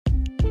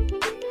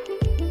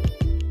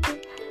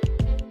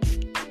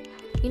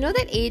You know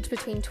that age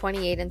between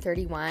 28 and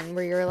 31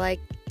 where you're like,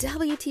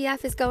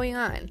 WTF is going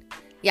on?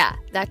 Yeah,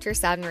 that's your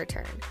Saturn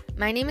return.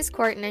 My name is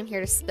Court and I'm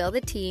here to spill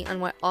the tea on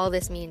what all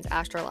this means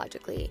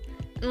astrologically.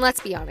 And let's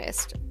be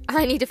honest,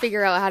 I need to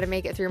figure out how to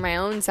make it through my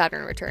own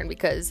Saturn return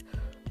because,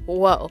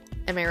 whoa,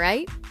 am I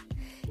right?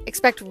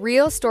 Expect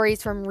real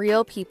stories from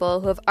real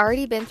people who have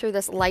already been through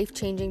this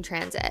life-changing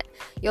transit.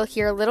 You'll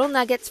hear little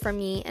nuggets from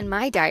me and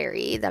my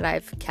diary that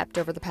I've kept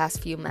over the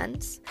past few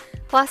months.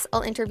 Plus,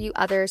 I'll interview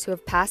others who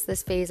have passed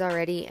this phase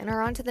already and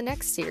are on to the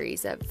next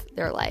series of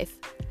their life.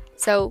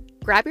 So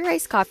grab your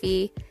iced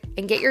coffee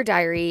and get your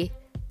diary,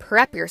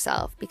 prep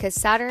yourself because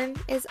Saturn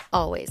is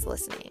always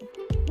listening.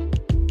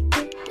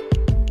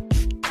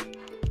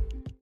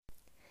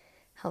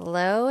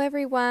 Hello,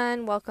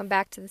 everyone. Welcome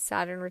back to the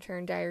Saturn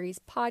Return Diaries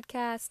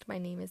podcast. My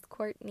name is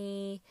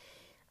Courtney.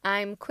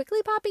 I'm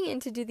quickly popping in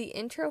to do the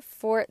intro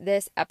for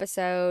this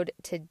episode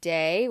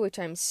today, which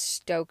I'm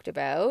stoked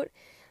about.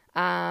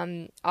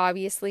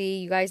 Obviously,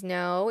 you guys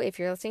know if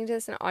you're listening to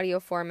this in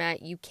audio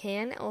format, you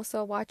can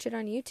also watch it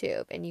on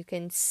YouTube and you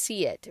can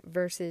see it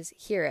versus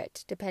hear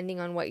it, depending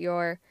on what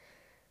your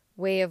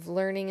way of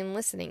learning and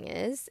listening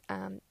is.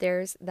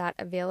 There's that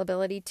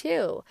availability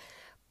too.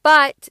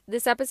 But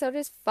this episode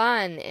is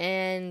fun,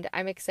 and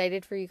I'm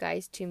excited for you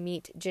guys to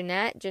meet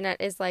Jeanette.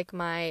 Jeanette is like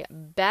my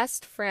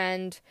best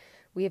friend.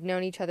 We have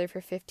known each other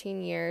for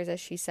 15 years, as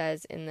she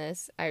says in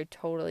this. I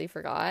totally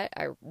forgot.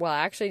 I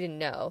actually didn't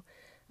know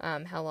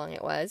how long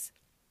it was.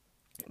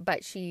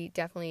 But she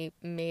definitely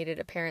made it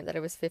apparent that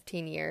it was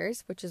 15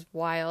 years, which is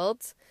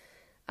wild.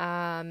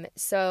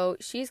 So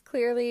she's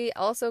clearly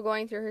also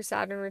going through her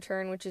Saturn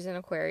return, which is in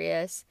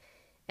Aquarius.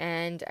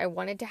 And I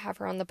wanted to have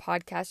her on the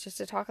podcast just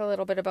to talk a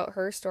little bit about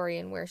her story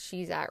and where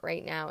she's at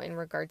right now in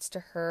regards to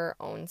her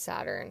own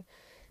Saturn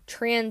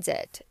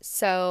transit.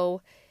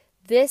 So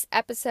this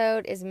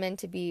episode is meant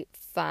to be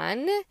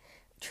fun.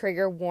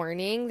 Trigger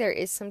warning, there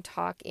is some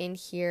talk in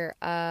here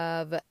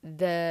of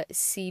the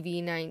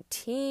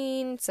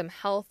CV19, some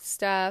health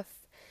stuff.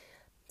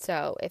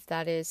 So if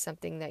that is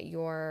something that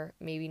you're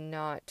maybe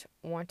not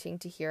wanting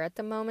to hear at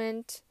the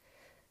moment,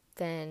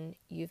 then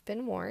you've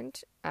been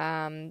warned.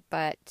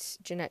 But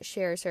Jeanette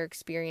shares her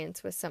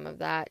experience with some of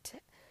that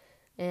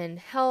in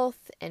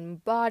health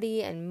and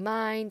body and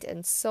mind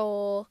and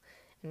soul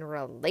and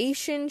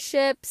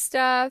relationship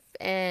stuff.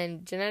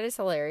 And Jeanette is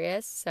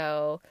hilarious.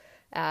 So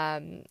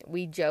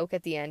we joke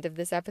at the end of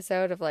this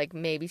episode of like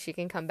maybe she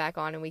can come back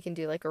on and we can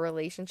do like a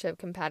relationship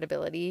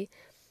compatibility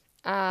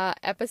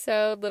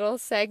episode, little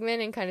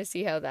segment, and kind of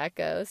see how that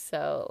goes.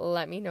 So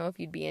let me know if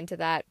you'd be into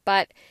that.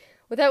 But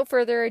without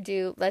further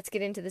ado, let's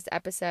get into this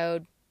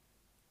episode.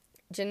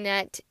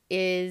 Jeanette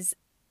is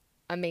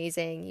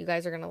amazing. You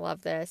guys are going to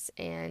love this,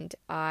 and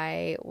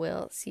I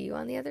will see you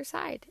on the other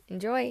side.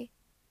 Enjoy.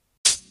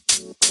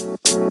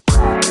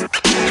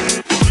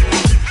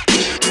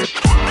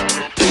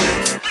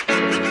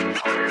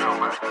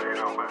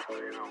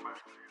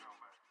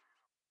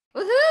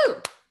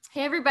 Woohoo!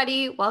 Hey,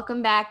 everybody.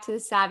 Welcome back to the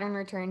Saturn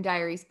Return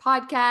Diaries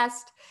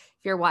podcast.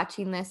 If you're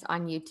watching this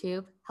on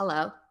YouTube,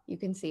 hello. You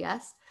can see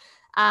us.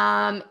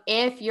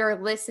 If you're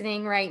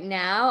listening right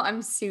now,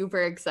 I'm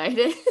super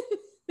excited.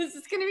 This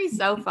is going to be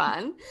so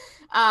fun.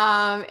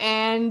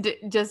 And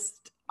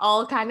just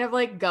I'll kind of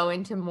like go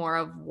into more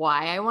of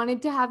why I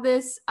wanted to have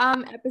this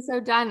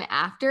episode done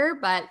after,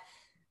 but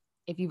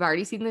if you've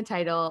already seen the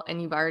title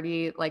and you've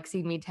already like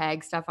seen me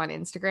tag stuff on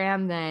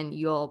Instagram, then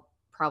you'll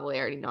probably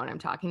already know what I'm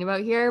talking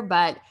about here.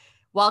 But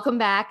welcome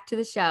back to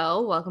the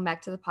show. Welcome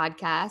back to the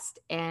podcast.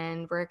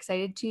 And we're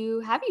excited to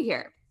have you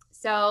here.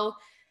 So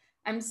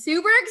I'm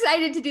super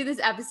excited to do this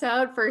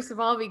episode, first of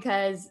all,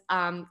 because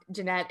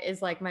Jeanette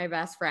is like my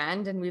best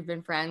friend and we've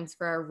been friends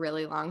for a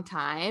really long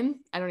time.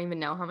 I don't even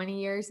know how many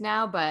years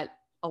now, but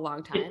a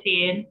long time.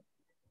 15.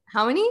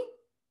 How many?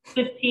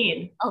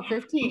 15. Oh,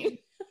 15.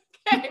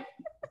 Okay.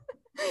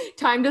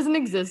 Time doesn't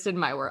exist in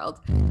my world.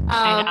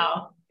 I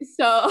know.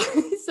 So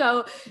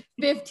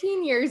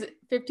 15 years,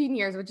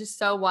 which is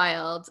so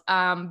wild.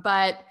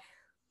 But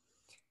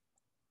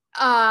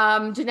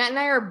Jeanette and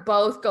I are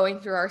both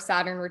going through our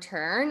Saturn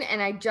return, and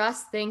I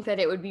just think that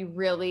it would be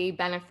really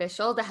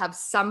beneficial to have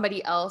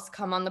somebody else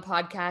come on the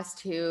podcast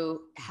who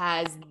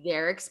has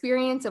their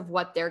experience of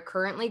what they're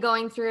currently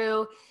going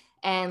through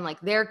and like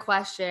their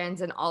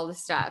questions and all the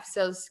stuff.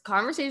 So this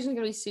conversation is going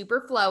to be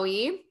super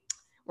flowy.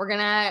 We're going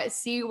to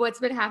see what's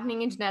been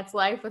happening in Jeanette's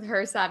life with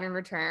her Saturn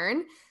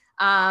return.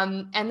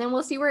 And then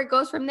we'll see where it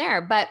goes from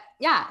there. But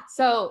yeah,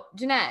 so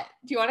Jeanette,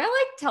 do you want to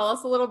like tell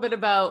us a little bit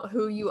about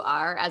who you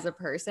are as a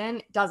person?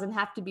 It doesn't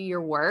have to be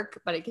your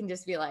work, but it can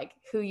just be like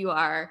who you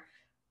are.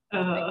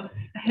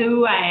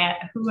 Who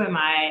am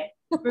I?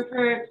 I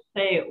prefer to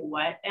say,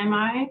 what am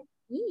I?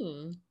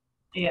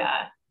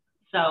 Yeah.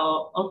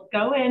 So I'll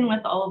go in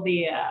with all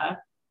the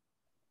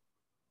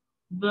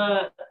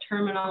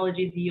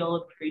terminologies you'll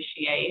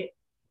appreciate.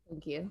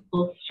 Thank you.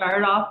 We'll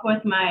start off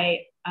with my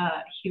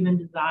human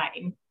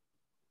design.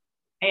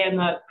 I am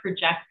a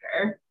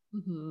projector,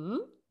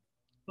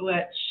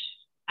 which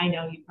I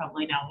know you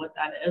probably know what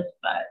that is,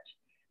 but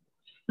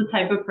the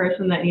type of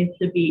person that needs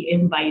to be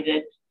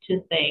invited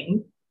to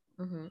things.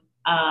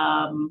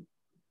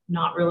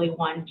 Not really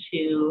one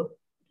to,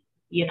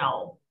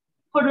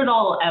 put it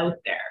all out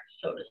there,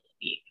 so to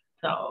speak.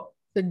 So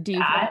do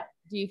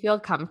you feel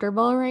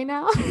comfortable right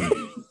now?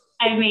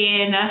 I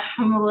mean,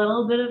 I'm a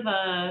little bit of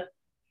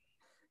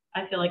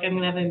I feel like I'm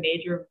going to have a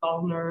major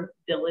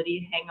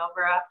vulnerability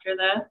hangover after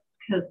this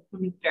because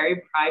I'm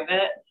very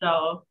private.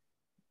 So,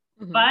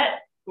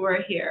 but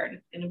we're here and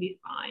it's going to be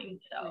fine.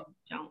 So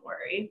don't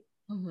worry.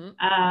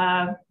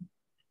 My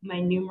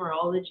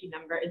numerology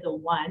number is a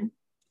 1.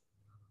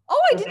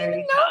 Oh, I didn't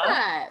even know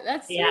that.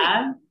 That's sweet.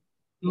 Yeah.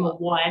 I'm a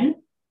 1.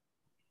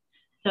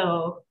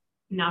 So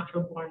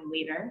natural born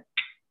leader.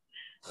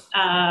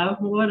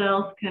 What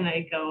else can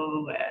I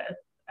go with?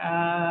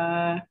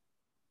 I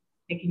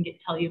can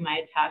tell you my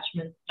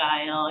attachment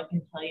style. I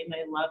can tell you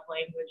my love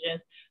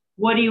languages.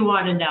 What do you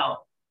want to know?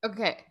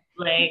 Okay.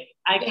 Like,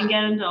 I can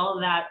get into all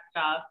of that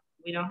stuff.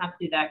 We don't have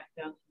to do that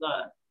because it's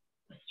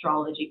the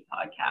astrology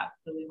podcast,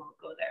 so we won't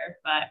go there.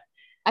 But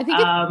I think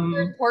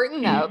it's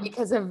important though,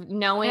 because of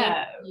knowing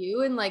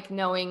you and like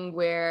knowing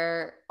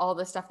where all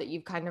the stuff that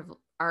you've kind of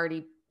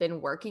already been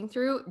working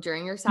through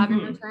during your Saturn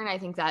return. I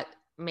think that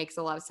makes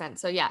a lot of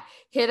sense. So yeah,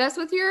 hit us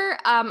with your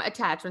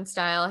attachment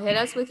style, hit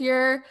us with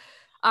your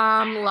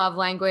love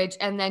language,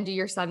 and then do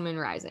your sun, moon,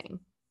 rising.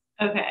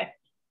 Okay.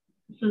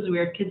 This is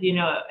weird because you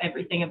know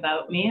everything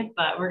about me,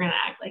 but we're going to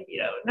act like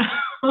you don't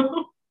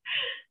know.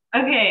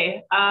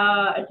 Okay.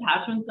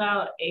 Attachment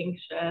style,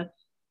 anxious.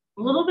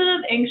 A little bit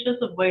of anxious,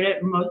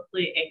 avoidant,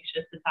 mostly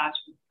anxious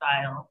attachment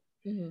style.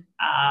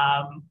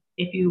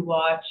 If you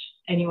watch,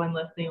 anyone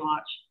listening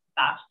watch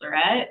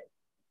Bachelorette,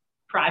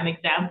 prime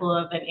example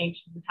of an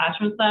anxious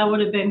attachment style would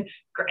have been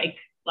Greg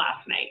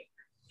last night.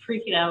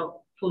 Freaking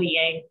out,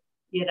 fleeing,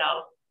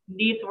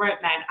 these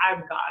weren't men, I'm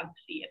gone,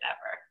 see you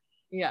never.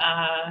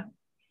 Yeah.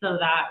 So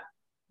that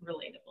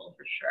relatable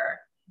for sure.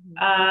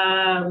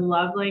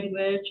 Love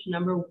language,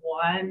 number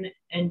 1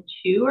 and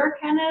 2 are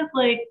kind of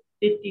like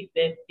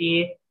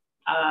 50-50.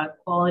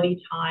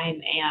 Quality time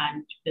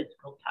and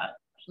physical touch.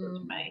 Those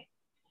are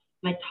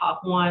my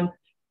top ones.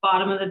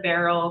 Bottom of the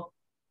barrel,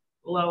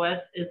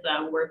 lowest is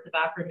words of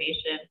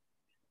affirmation.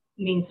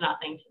 Means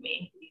nothing to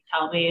me. You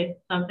tell me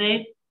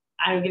something,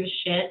 I don't give a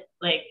shit.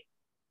 Like,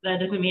 that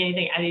doesn't mean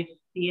anything. I need to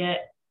see it,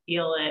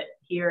 feel it,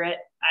 hear it.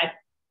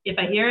 If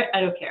I hear it,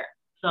 I don't care.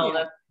 So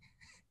that's,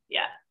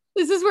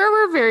 This is where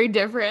we're very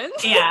different.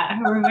 Yeah,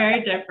 we're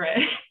very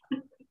different.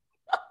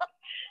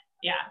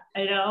 Yeah,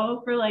 I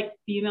know for like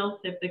females,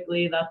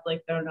 typically that's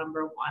like their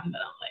number 1,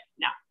 but I'm like,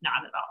 no,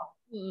 not at all.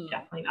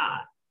 Definitely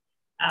not.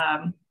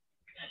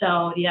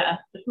 So yeah,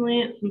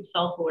 definitely some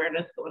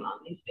self-awareness going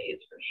on these days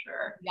for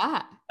sure.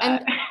 Yeah.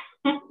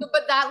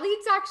 But that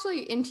leads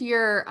actually into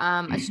your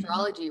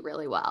astrology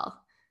really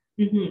well.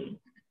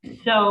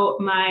 So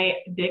my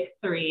big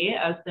 3,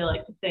 as they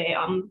like to say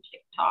on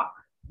TikTok,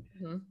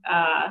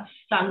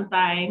 sun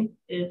sign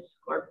is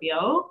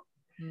Scorpio.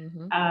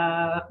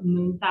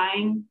 Moon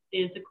sign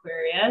is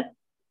Aquarius,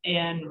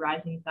 and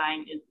rising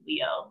sign is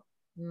Leo.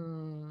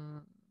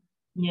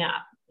 Yeah,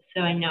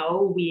 so I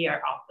know we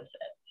are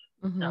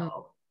opposites.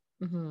 So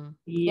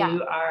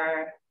you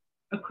are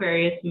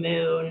Aquarius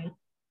moon,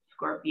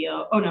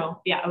 Scorpio. Oh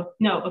no,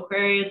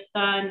 Aquarius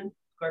sun,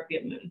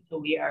 Scorpio moon. So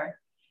we are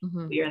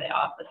the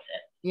opposite.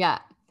 Yeah.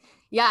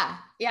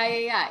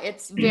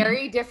 It's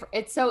very different.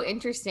 It's so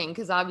interesting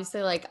because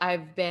obviously like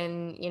I've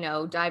been,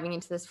 diving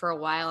into this for a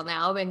while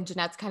now, and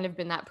Jeanette's kind of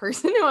been that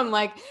person who I'm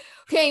like,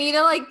 okay, I need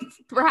to like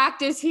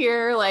practice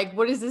here. Like,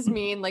 what does this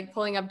mean? Like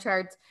pulling up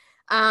charts.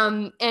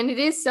 And it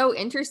is so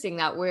interesting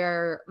that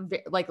we're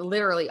like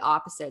literally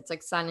opposites,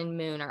 like sun and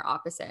moon are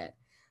opposite.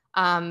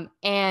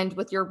 And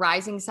with your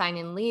rising sign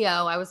in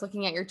Leo, I was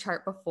looking at your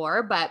chart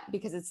before, but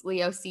because it's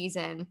Leo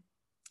season,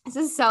 this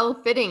is so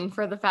fitting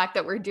for the fact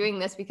that we're doing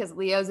this because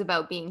Leo's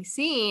about being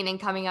seen and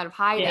coming out of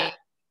hiding. Yeah.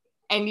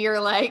 And you're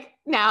like,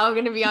 now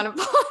going to be on a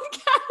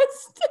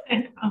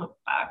podcast. Oh,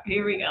 fuck.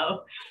 Here we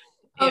go.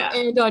 Yeah.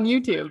 And on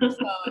YouTube.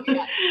 So,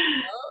 yeah.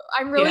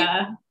 I'm really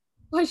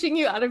pushing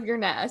you out of your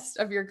nest,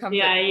 of your comfort.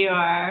 Yeah, you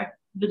are.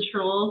 The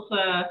trolls,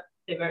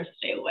 they better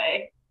stay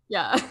away.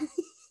 Yeah.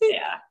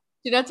 Yeah.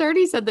 Jeanette's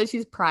already said that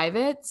she's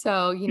private.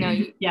 So, you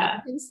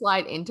can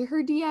slide into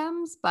her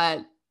DMs,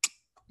 but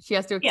she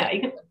has to accept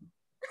it.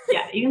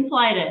 You can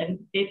slide in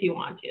if you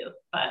want to,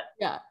 but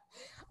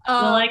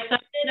will I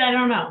accept it? I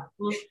don't know.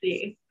 We'll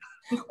see.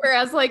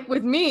 Whereas, like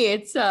with me,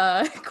 it's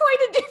quite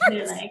a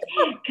difference. Like,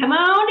 come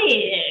on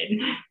in.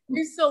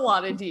 There's a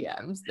lot of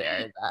DMs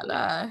there.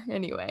 That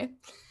anyway.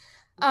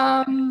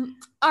 All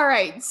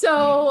right,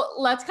 so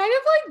let's kind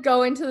of like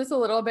go into this a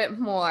little bit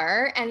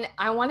more, and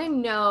I want to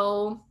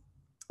know.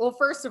 Well,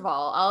 first of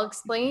all, I'll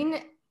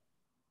explain.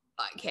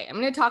 Okay, I'm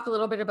going to talk a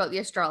little bit about the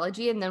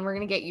astrology, and then we're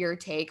going to get your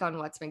take on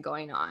what's been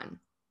going on.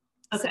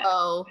 Okay.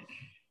 So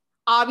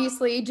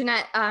obviously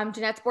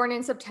Jeanette's born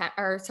in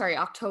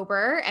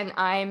October, and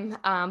I'm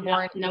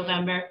born in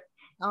November.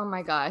 Oh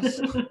my gosh.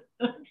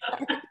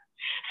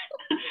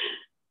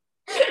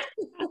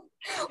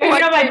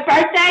 My my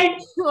birthday?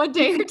 What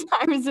day or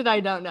time is it? I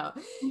don't know.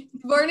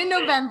 Born in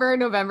November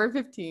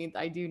 15th.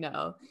 I do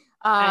know.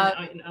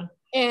 I know.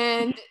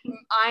 And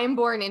I'm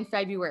born in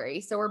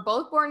February. So we're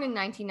both born in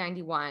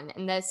 1991.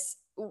 And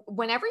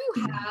whenever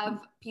you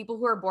have people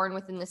who are born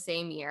within the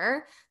same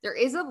year, there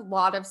is a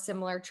lot of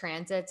similar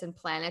transits and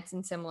planets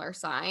and similar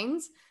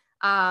signs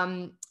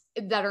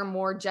that are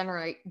more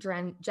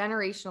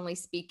generationally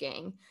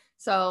speaking.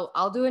 So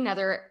I'll do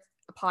another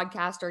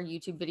podcast or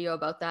YouTube video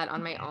about that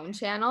on my own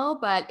channel,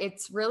 but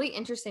it's really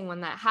interesting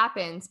when that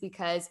happens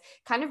because it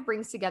kind of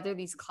brings together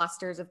these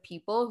clusters of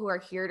people who are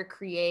here to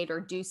create or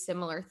do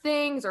similar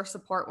things or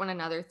support one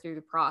another through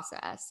the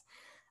process.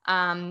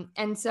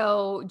 And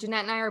so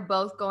Jeanette and I are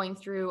both going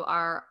through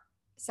our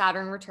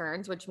Saturn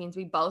returns, which means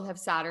we both have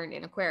Saturn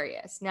in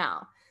Aquarius.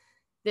 Now,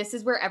 this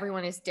is where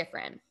everyone is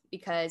different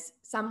because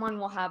someone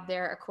will have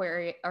their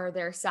Aquarius or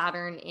their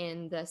Saturn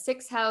in the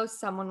 6th house.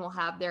 Someone will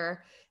have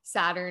their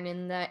Saturn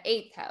in the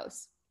 8th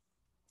house.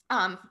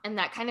 And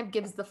that kind of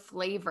gives the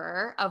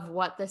flavor of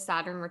what the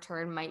Saturn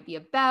return might be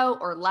about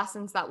or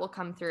lessons that will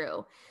come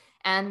through.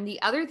 And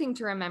the other thing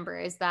to remember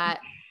is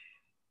that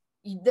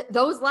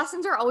those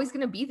lessons are always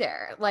going to be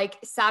there. Like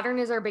Saturn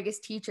is our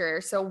biggest teacher.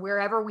 So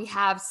wherever we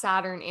have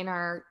Saturn in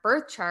our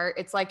birth chart,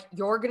 it's like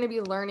you're going to be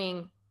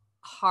learning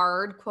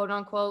hard, quote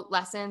unquote,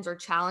 lessons or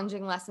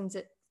challenging lessons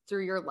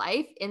through your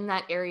life in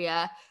that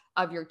area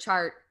of your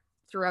chart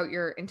throughout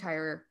your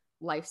entire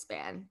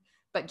lifespan.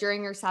 But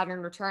during your Saturn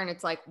return,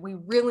 it's like, we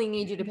really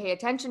need you to pay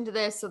attention to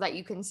this so that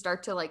you can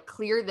start to like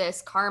clear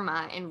this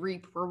karma and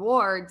reap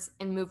rewards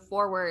and move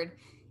forward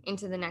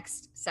into the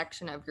next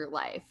section of your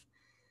life.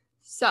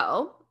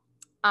 So,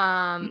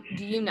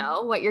 do you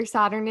know what your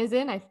Saturn is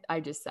in? I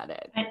just said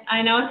it.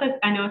 I know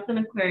it's an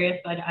Aquarius,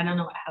 but I don't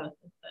know what house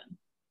it's in.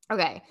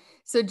 Okay.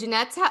 So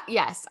Jeanette's,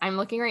 yes, I'm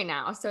looking right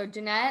now. So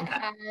Jeanette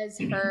has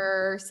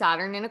her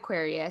Saturn in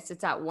Aquarius.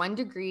 It's at 1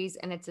 degrees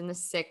and it's in the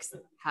 6th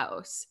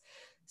house.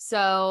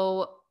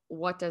 So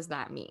what does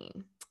that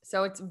mean?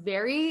 So it's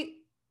very,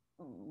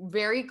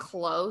 very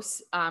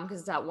close because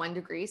it's at 1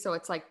 degree. So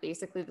it's like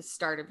basically the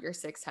start of your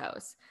 6th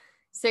house.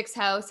 6th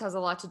house has a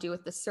lot to do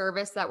with the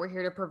service that we're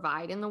here to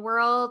provide in the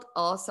world.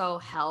 Also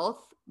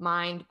health,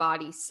 mind,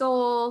 body,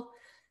 soul.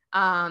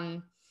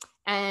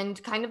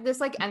 And kind of this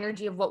like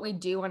energy of what we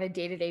do on a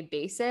day-to-day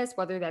basis,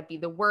 whether that be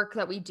the work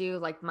that we do,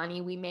 like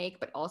money we make,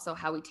 but also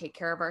how we take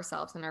care of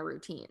ourselves and our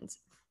routines.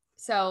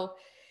 So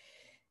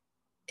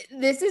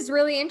this is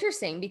really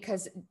interesting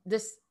because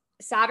this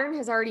Saturn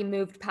has already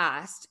moved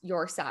past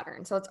your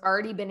Saturn. So it's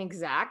already been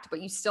exact,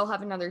 but you still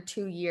have another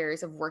 2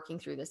 years of working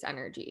through this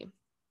energy.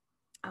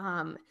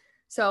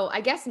 So I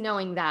guess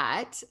knowing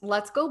that,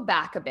 let's go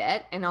back a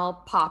bit and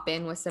I'll pop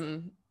in with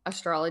some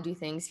astrology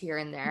things here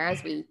and there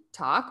as we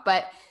talk,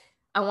 but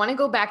I want to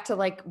go back to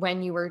like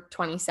when you were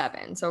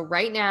 27. So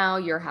right now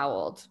you're how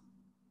old?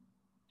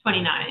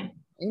 29.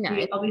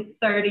 I'll be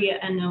 30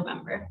 in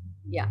November.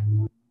 Yeah.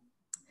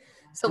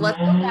 So let's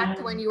go back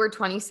to when you were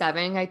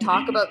 27. I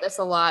talk about this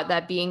a lot,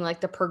 that being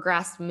like the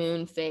progressed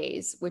moon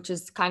phase, which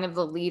is kind of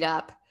the lead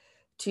up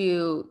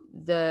to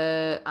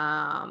the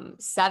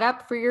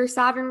setup for your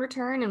Saturn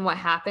return. And what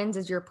happens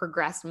is your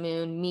progressed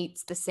moon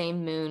meets the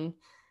same moon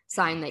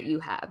sign that you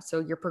have.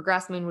 So your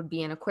progressed moon would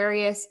be in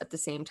Aquarius at the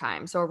same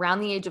time. So around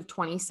the age of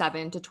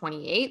 27 to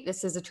 28,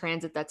 this is a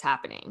transit that's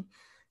happening.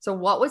 So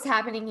what was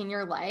happening in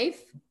your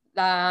life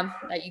that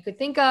you could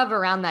think of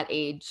around that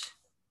age?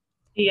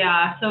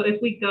 Yeah. So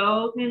if we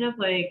go kind of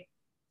like,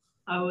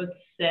 I would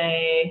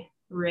say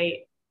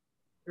right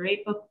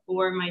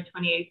before my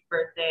 28th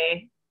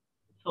birthday,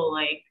 so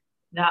like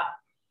that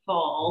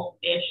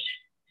fall-ish,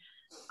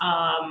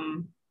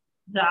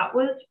 that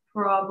was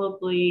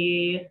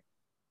probably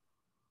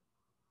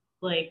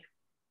like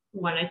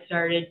when I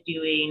started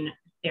doing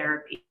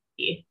therapy.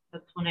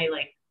 That's when I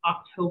like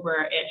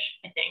October-ish,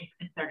 I think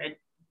I started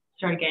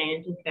getting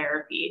into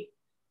therapy.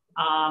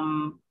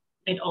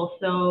 It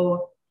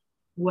also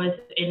was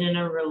in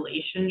a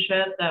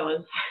relationship that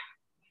was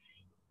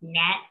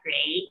not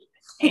great.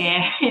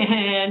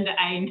 And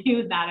I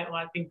knew that it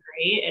wasn't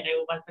great and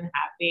I wasn't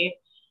happy.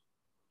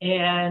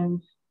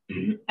 And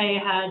I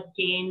had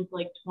gained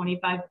like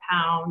 25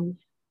 pounds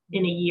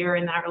in a year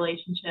in that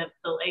relationship.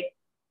 So like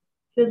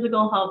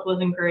physical health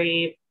wasn't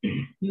great.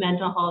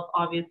 Mental health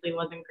obviously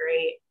wasn't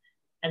great.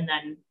 And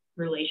then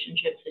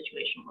relationship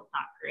situation was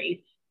not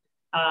great.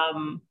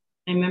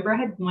 I remember I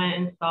had went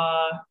and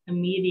saw a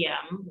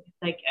medium,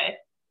 psychic,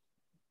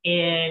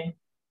 and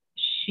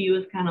she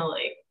was kind of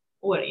like,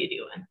 what are you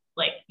doing?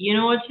 Like, you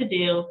know what to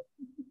do.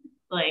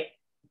 Like,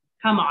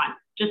 come on.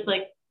 Just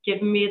like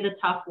giving me the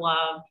tough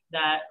love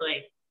that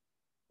like,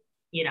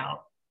 you know,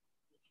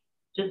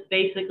 just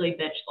basically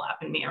bitch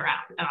slapping me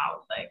around. And I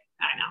was like,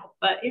 I know,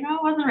 but you know,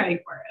 I wasn't ready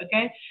for it.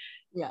 Okay.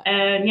 Yeah.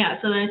 And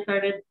yeah, so then I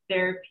started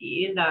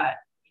therapy that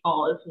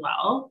fall as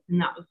well. And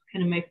that was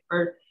kind of my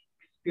first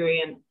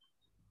experience.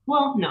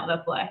 Well, no,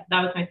 that's a lie.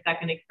 That was my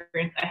second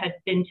experience. I had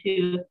been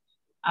to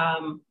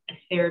a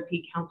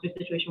therapy counselor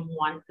situation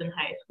once in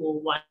high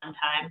school, one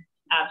time.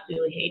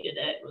 Absolutely hated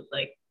it. It was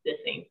like, this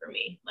ain't for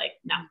me. Like,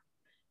 no.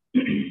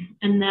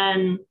 And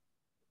then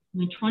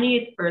my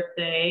 28th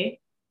birthday,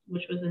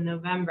 which was in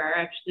November,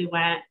 I actually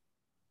went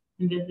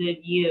and visited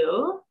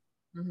you.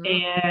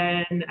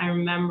 And I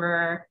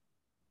remember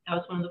that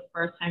was one of the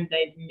first times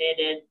I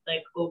admitted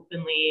like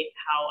openly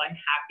how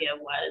unhappy I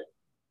was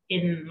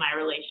in my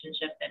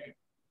relationship and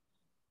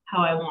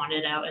how I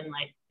wanted out, and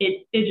like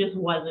it just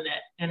wasn't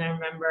it. And I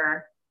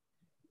remember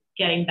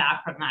getting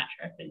back from that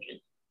trip and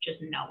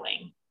just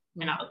knowing.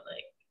 And I was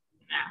like,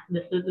 nah,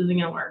 this isn't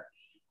gonna work.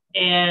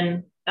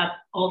 And that's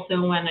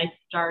also when I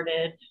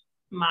started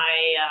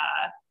my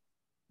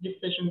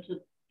decision to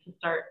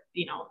start,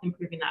 you know,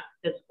 improving that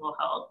physical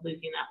health,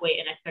 losing that weight.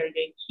 And I started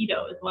doing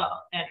keto as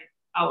well. And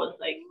I was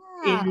like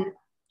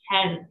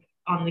intense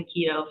on the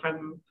keto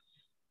from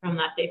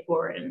that day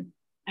forward, and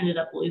ended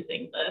up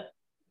losing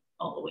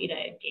all the weight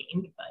I had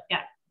gained. But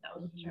yeah, that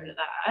was the start of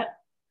that.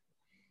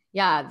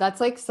 Yeah,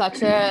 that's like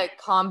such a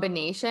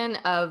combination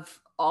of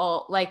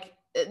all like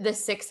the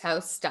sixth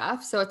house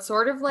stuff. So it's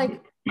sort of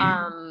like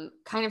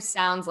kind of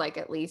sounds like,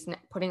 at least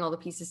putting all the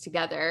pieces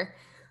together,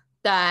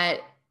 that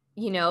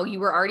you know you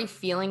were already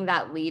feeling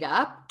that lead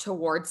up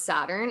towards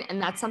Saturn.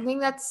 And that's something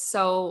that's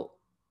so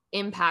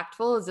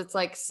impactful, is it's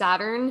like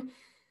Saturn,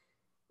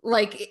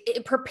 like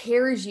it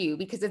prepares you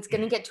because it's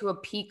going to get to a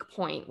peak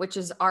point, which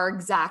is our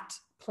exact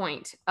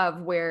point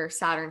of where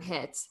Saturn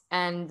hits.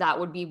 And that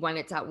would be when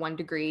it's at 1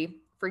 degree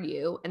for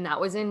you. And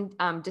that was in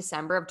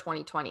December of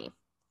 2020.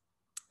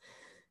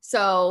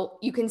 So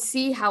you can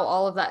see how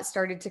all of that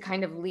started to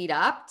kind of lead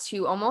up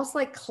to almost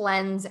like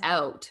cleanse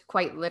out,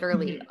 quite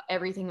literally,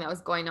 everything that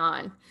was going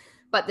on.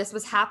 But this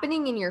was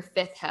happening in your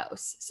fifth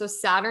house. So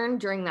Saturn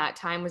during that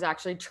time was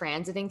actually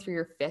transiting through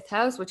your fifth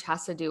house, which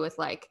has to do with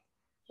like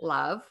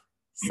love,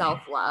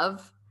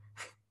 self-love,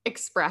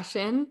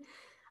 expression,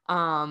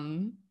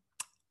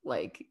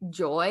 like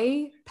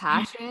joy,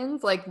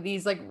 passions, like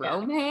these like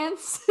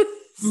romance.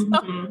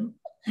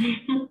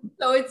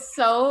 So it's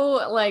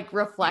so like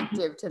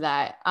reflective to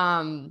that.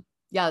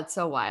 Yeah, it's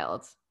so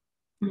wild.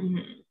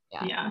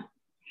 Yeah.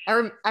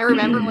 I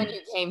remember when you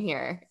came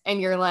here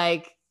and you're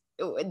like,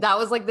 that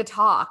was like the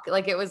talk.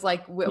 Like it was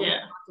like we talked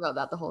about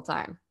that the whole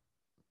time.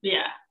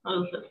 Yeah, I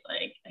was just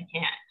like, I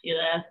can't do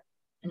this.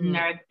 And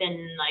there had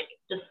been like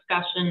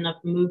discussion of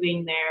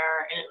moving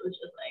there, and it was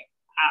just like,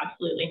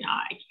 absolutely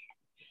not. I can't.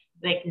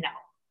 Like, no,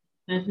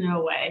 there's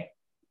no way.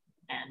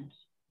 And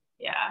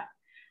yeah.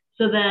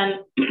 So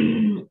then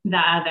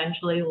that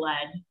eventually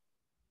led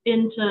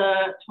into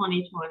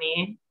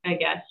 2020, I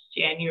guess,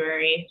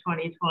 January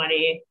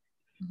 2020.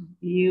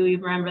 You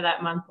remember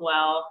that month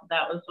well.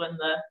 That was when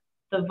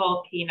the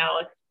volcano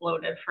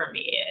exploded for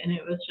me. And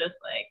it was just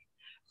like,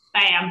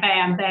 bam,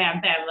 bam, bam,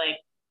 bam. Like,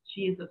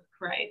 Jesus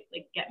Christ,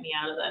 like, get me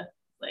out of this.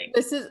 Like,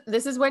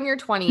 this is when you're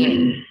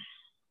 28.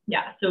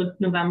 Yeah. So it's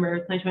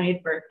November, my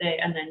 20th birthday.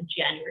 And then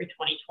January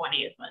 2020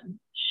 is when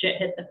shit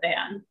hit the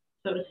fan,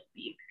 so to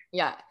speak.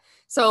 Yeah.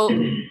 So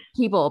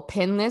people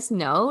pin this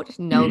note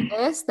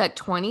this, that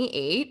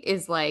 28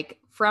 is like,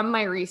 from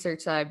my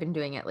research that I've been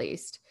doing at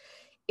least,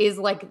 is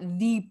like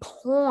the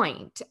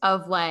point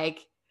of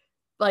like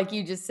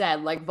you just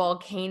said, like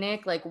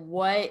volcanic, like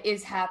what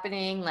is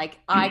happening? Like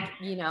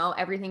you know,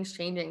 everything's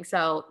changing.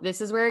 So this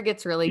is where it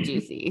gets really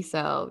juicy.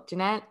 So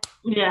Jeanette.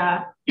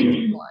 Yeah.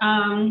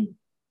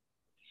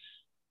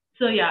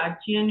 So yeah,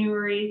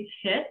 January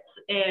hits,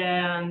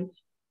 and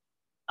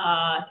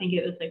I think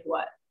it was like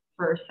what,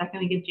 first, second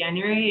week of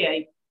January,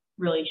 a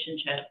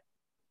relationship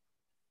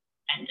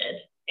ended.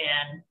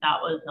 And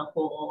that was a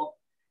whole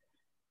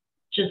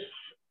just,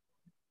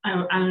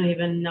 I don't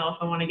even know if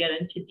I want to get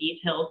into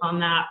details on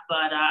that,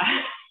 but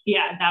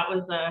yeah, that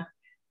was a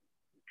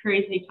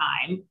crazy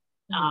time.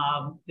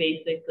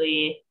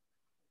 Basically,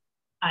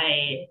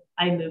 I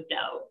moved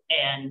out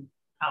and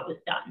I was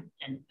done,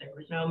 and there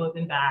was no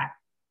moving back,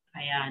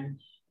 and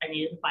I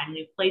needed to find a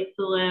new place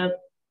to live.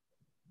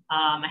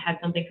 I had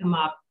something come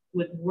up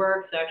with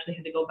work, so I actually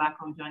had to go back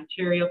home to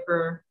Ontario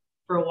for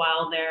a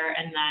while there.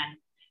 And then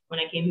when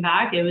I came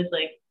back, it was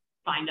like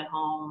find a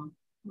home,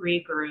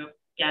 regroup,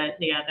 get it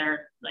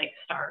together, like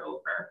start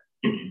over.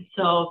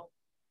 So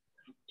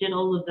did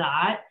all of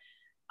that.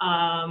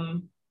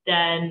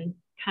 Then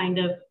kind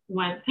of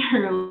went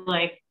through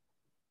like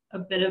a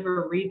bit of a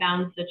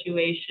rebound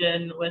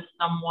situation with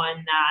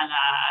someone that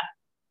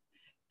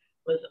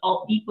was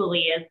all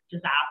equally as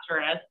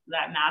disastrous,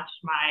 that matched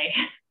my,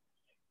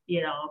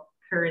 you know,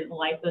 current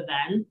life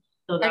events.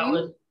 So that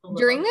was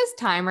during this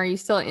time, are you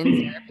still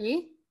in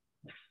therapy?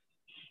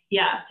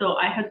 Yeah. So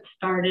I had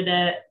started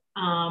it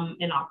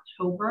in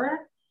October,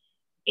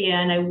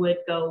 and I would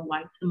go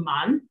once a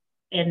month.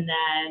 And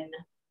then,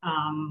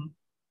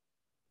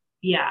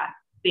 yeah,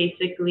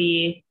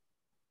 basically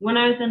when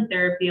I was in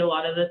therapy, a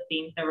lot of the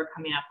themes that were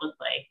coming up was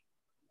like,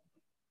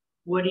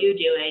 what are you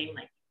doing?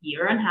 Like,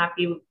 you're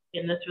unhappy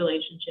in this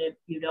relationship.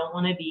 You don't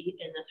want to be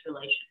in this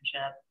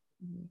relationship.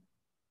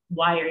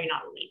 Why are you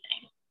not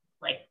leaving?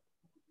 Like,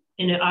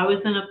 and I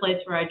was in a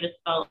place where I just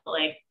felt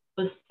like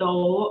was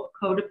so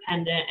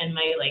codependent, and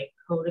my like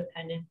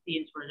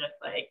codependencies were just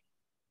like,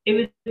 it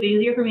was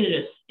easier for me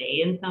to just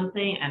stay in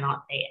something and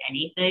not say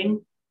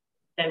anything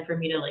than for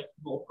me to like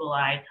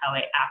vocalize how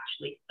I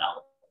actually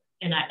felt.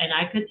 And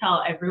I could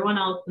tell everyone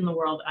else in the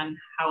world on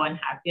how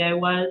unhappy I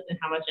was and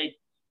how much I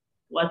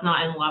was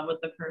not in love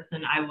with the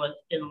person I was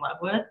in love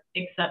with,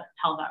 except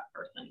tell that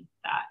person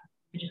that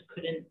I just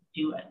couldn't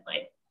do it.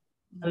 Like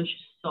I was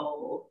just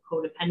so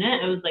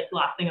codependent. It was like the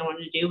last thing I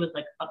wanted to do was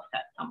like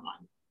upset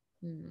someone.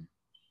 Mm.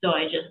 So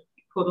I just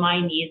put my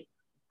needs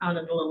on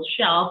a little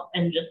shelf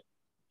and just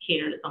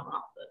cater to someone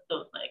else's.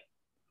 So it's like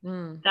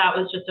that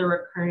was just a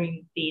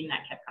recurring theme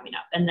that kept coming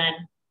up. And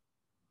then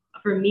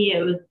for me,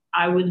 it was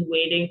I was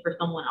waiting for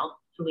someone else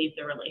to leave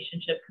the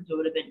relationship because it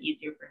would have been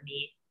easier for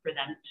me for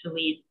them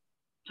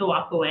to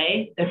walk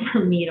away than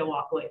for me to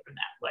walk away from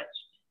that. Which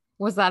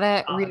was that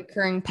a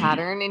recurring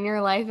pattern in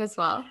your life as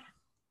well?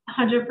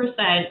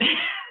 100%.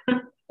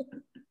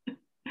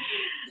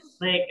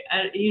 Like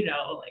you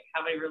know, like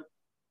how many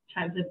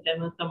times I've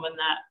been with someone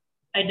that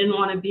I didn't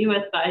want to be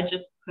with, but I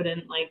just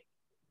couldn't like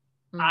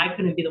I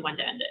couldn't be the one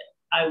to end it.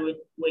 I would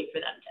wait for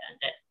them to end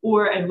it,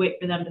 or I'd wait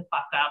for them to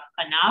fuck up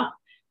enough.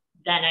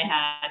 Then I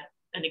had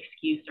an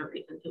excuse or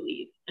reason to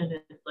leave. And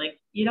it's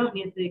like, you don't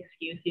need the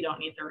excuse. You don't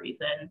need the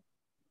reason.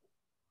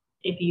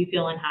 If you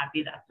feel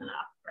unhappy, that's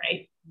enough.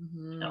 Right.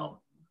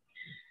 So,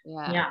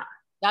 yeah.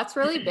 That's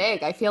really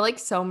big. I feel like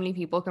so many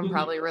people can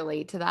probably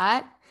relate to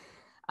that.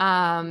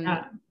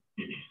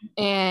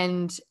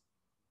 And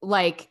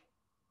like,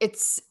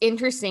 it's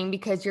interesting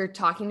because you're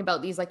talking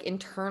about these like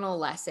internal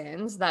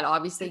lessons that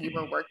obviously you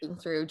were working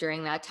through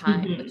during that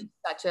time, which is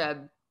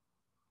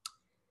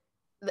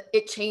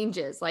it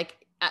changes.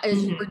 Like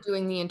as you were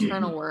doing the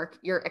internal work,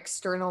 your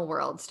external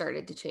world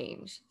started to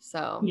change.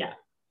 So,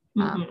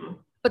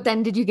 but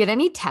then did you get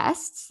any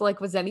tests? Like,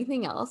 was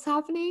anything else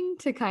happening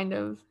to kind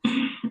of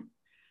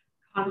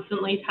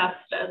constantly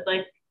tested?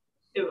 Like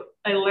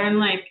I learned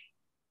like,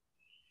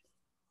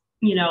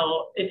 you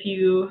know, if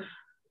you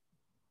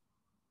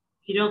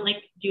don't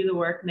like do the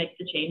work, make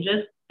the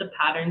changes, the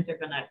patterns are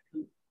going to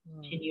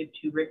continue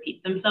to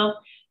repeat themselves,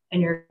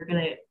 and you're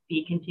going to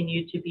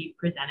continue to be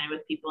presented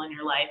with people in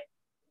your life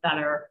that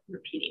are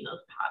repeating those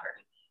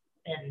patterns.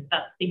 And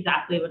that's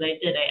exactly what I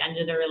did. I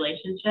ended a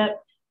relationship,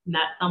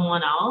 met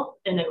someone else,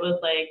 and it was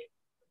like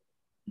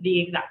the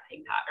exact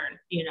same pattern,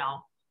 you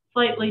know,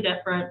 slightly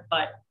different,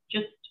 but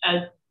just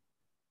as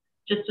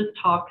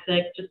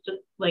toxic, just as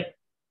like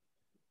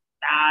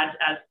bad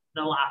as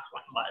the last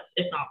one was,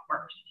 if not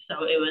worse.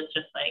 So it was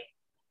just like,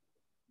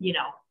 you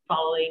know,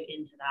 following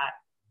into that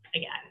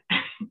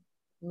again.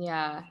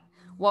 Yeah.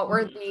 What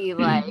were the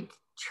like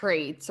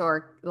traits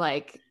or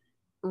like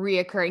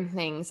reoccurring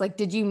things? Like,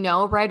 did you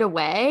know right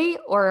away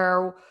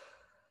or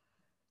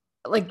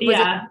like,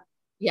 yeah,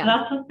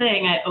 that's the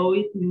thing. I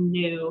always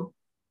knew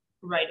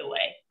right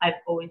away.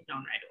 I've always known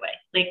right away.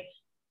 Like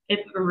if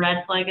a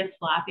red flag is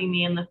slapping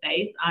me in the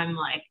face, I'm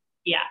like,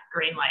 yeah,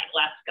 green light,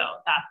 let's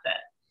go. That's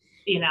it.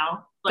 You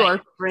know, like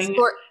bring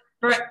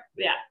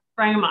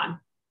them on.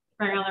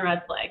 Bring on the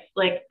red flags.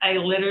 Like I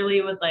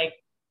literally was like,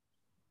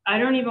 I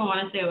don't even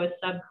want to say it was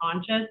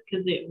subconscious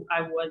because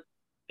I was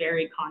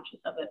very conscious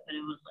of it, but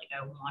it was like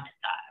I wanted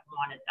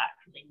that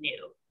because I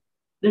knew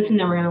this is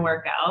never going to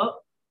work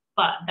out,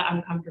 but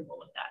I'm comfortable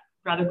with that.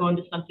 Rather go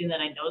into something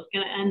that I know is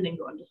going to end than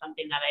go into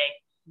something that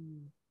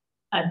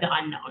the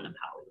unknown of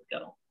how it would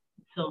go.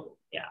 So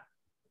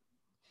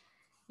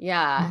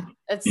yeah,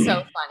 it's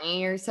so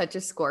funny. You're such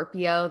a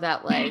Scorpio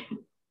that like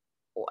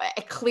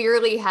it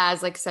clearly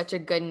has like such a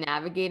good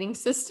navigating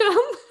system,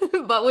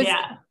 but was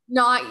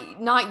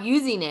not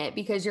using it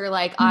because you're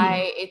like,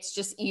 it's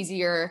just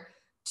easier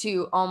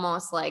to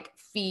almost like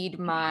feed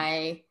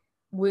my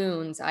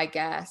wounds, I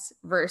guess,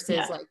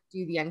 versus like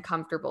do the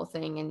uncomfortable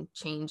thing and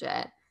change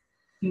it.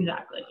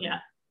 Exactly.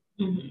 Yeah.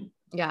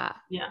 Yeah.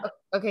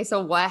 Okay.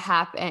 So what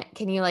happened?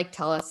 Can you like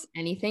tell us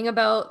anything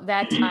about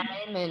that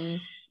time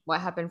and what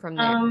happened from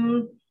there?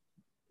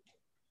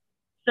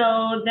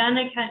 So then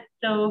it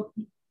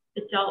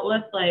dealt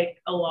with like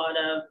a lot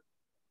of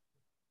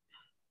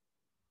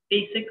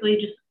basically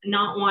just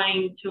not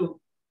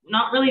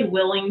really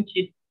willing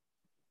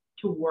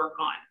to work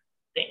on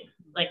things.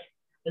 Like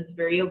was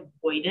very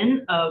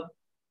avoidant of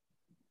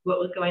what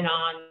was going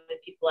on, the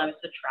people I was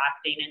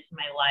attracting into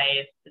my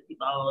life, the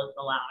people I was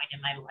allowing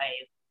in my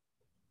life.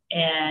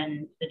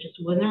 And it just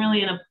wasn't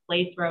really in a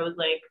place where I was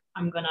like,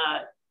 I'm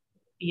gonna,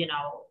 you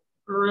know,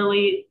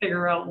 really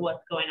figure out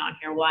what's going on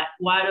here. Why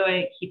do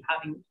I keep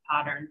having these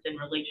patterns in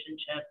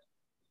relationships?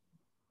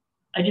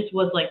 I just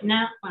was like,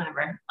 nah,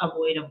 whatever,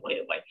 avoid.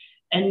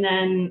 And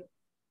then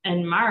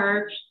in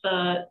March,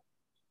 the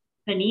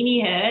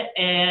panini hit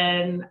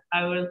and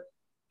I was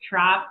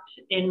trapped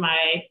in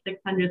my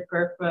 600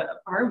 square foot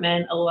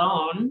apartment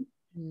alone,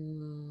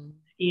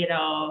 you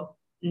know,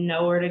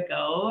 nowhere to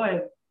go.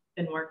 I've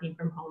been working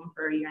from home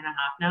for a year and a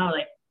half now,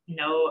 like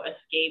no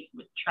escape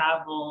with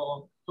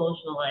travel,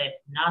 social life,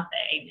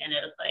 nothing. And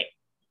it was like,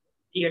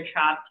 you're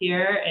trapped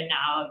here and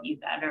now you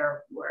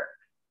better work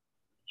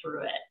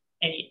through it.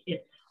 And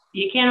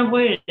you can't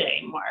avoid it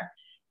anymore.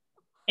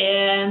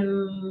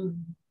 And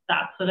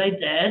that's what I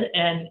did.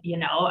 And, you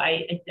know,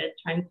 I did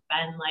try and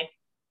spend like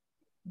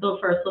the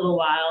first little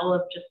while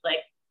of just like,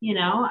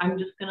 I'm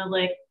just gonna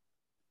like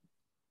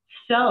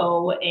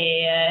sew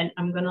and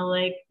I'm gonna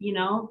like,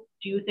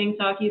 do things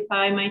to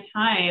occupy my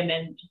time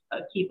and just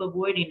keep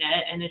avoiding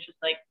it. And it's just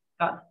like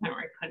got to the point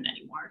where I couldn't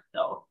anymore.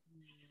 So,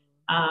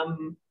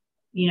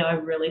 I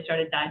really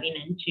started diving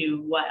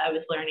into what I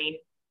was learning,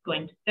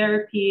 going to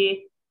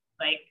therapy.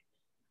 Like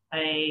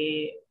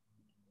I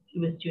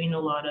was doing a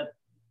lot of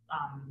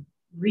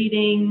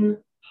reading,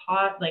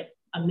 like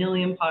a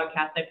million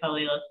podcasts I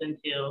probably listened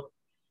to,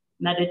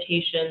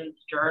 meditations,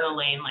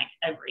 journaling, like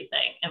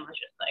everything, and was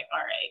just like, all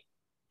right,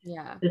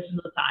 yeah, this is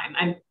the time.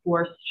 I'm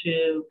forced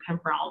to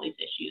confront all these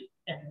issues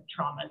and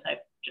traumas I've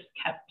just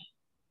kept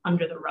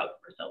under the rug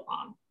for so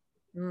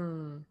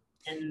long.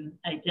 And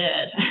I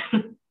did.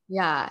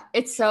 Yeah,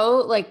 it's so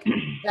like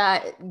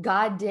that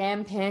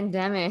goddamn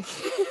pandemic.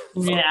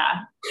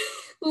 Yeah.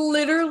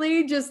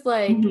 Literally just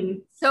like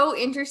so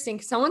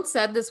interesting. Someone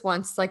said this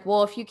once, like,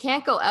 well, if you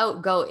can't go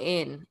out, go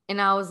in.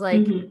 And I was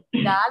like,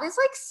 that is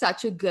like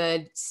such a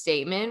good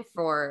statement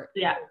for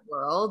the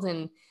world.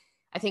 And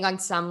I think on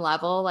some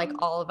level, like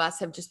all of us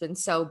have just been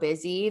so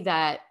busy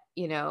that,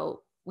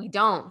 we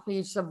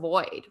just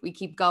avoid, we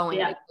keep going,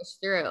 we push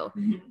through.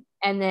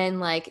 And then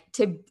like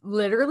to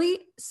literally,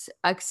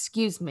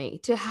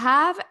 to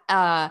have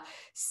a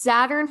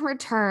Saturn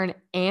return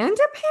and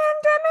a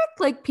pandemic,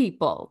 like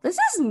people, this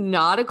is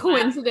not a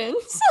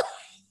coincidence.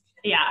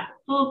 Yeah,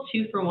 it's a little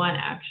 2-for-1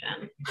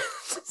 action.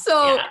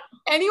 So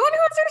anyone who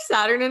has their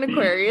Saturn in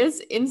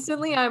Aquarius,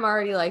 instantly I'm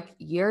already like,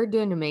 you're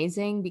doing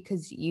amazing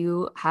because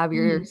you have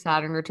your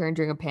Saturn return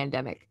during a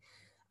pandemic.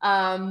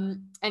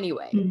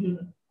 Anyway,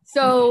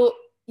 so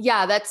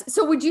yeah,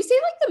 so would you say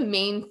like the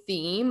main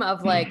theme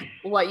of like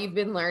what you've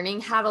been learning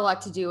had a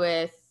lot to do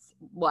with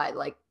what,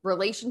 like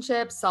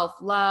relationships,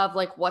 self-love?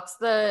 Like what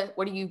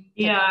do you think?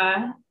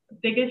 Yeah,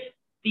 biggest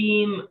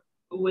theme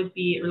would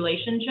be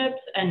relationships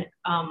and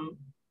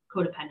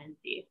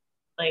codependency.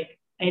 Like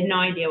I had no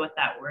idea what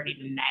that word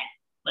even meant.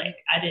 Like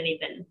I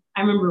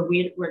remember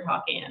we were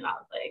talking and I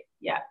was like,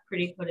 yeah,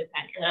 pretty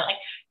codependent. They're like,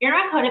 you're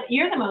not codependent,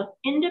 you're the most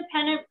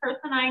independent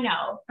person I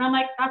know. And I'm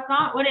like, that's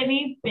not what it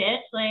means,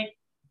 bitch. Like,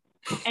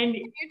 and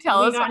we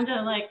got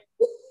into like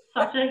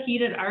such a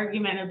heated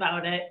argument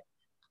about it.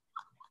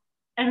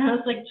 And I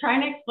was like trying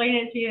to explain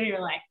it to you.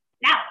 You're like,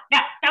 no,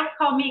 don't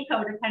call me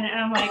codependent. And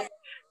I'm like,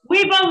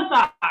 we both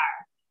are.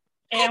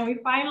 And we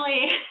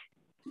finally.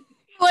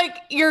 Like,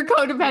 you're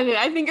codependent.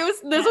 I think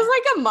this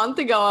was like a month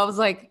ago. I was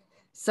like,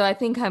 so I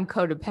think I'm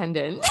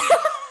codependent. I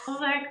was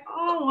like,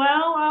 oh,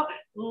 well,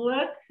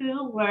 look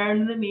who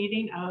learned the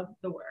meaning of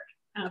the word.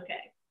 Okay.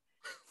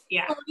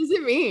 Yeah. What does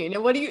it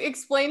mean? What do you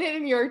explain it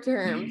in your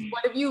terms?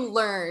 What have you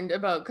learned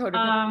about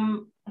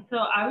codependence? So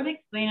I would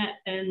explain it,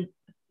 and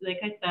like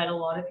I said, a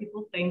lot of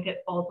people think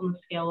it falls on the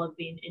scale of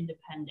being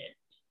independent.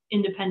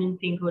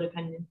 Independency and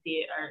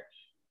codependency are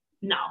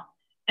no.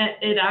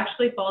 It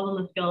actually falls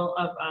on the scale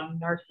of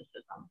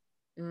narcissism.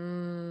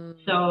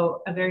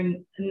 So a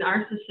very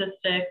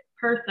narcissistic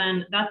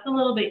person, that's a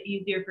little bit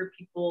easier for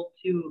people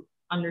to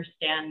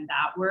understand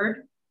that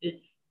word. It's,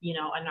 a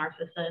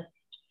narcissist.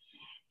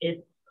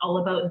 It's all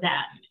about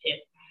them.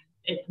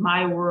 It's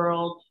my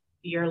world,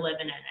 you're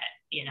living in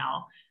it,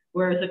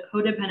 Whereas a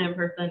codependent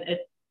person,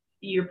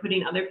 you're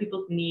putting other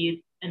people's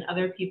needs and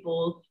other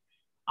people's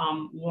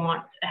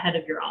wants ahead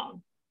of your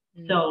own.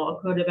 So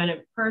a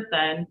codependent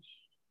person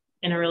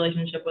in a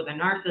relationship with a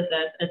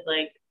narcissist, it's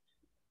like,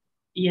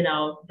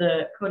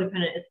 the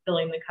codependent is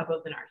filling the cup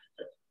of the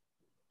narcissist,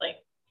 like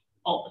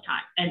all the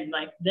time. And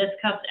like this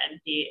cup's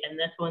empty and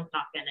this one's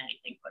not getting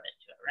anything put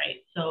into it, right?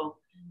 So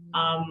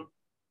I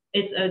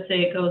would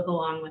say it goes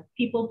along with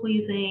people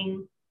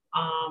pleasing,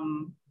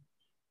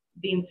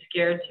 being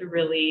scared to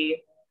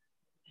really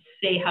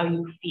say how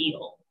you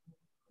feel.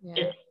 Yeah.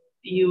 It's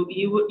you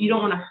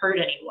don't want to hurt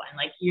anyone.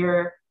 Like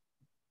you're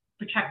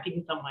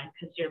protecting someone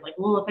because you're like,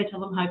 well, if I tell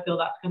them how I feel,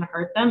 that's going to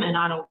hurt them, and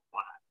I don't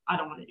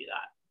want to do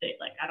that.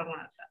 I don't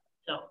want to upset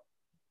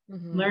them.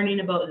 So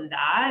learning about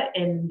that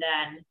and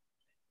then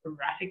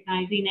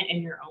recognizing it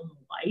in your own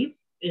life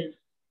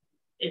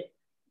it's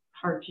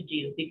hard to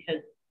do,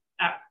 because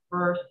at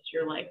first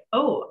you're like,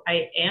 oh,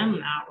 I am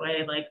that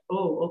way. Like,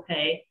 oh,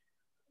 okay.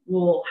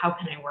 Well, how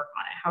can I work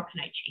on it? How can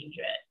I change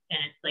it? And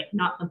it's like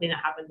not something that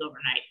happens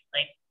overnight.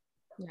 Like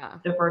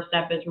the first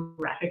step is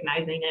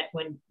recognizing it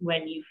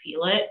when you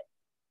feel it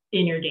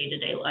in your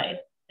day-to-day life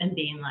and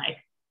being like,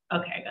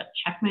 okay, I got to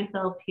check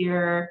myself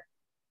here.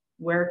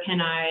 Where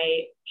can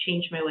I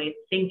change my way of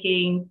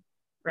thinking?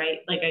 Right?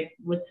 Like I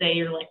would say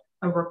you're like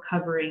a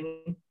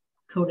recovering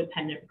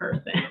codependent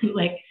person.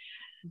 Like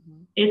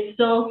it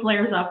still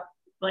flares up.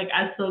 Like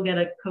I still get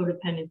a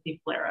codependency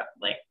flare up.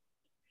 Like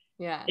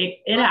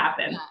it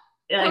happens.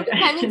 Yeah.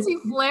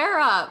 Codependency flare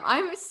up.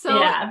 I'm so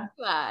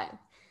glad.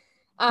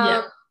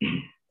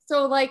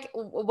 So like,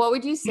 what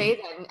would you say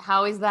then?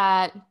 How is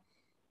that?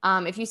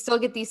 If you still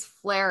get these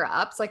flare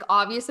ups, like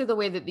obviously the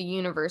way that the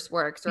universe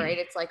works, right?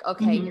 It's like,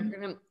 okay,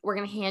 we're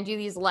going to hand you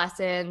these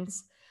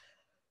lessons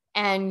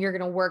and you're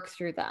going to work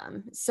through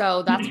them.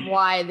 So that's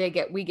why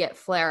we get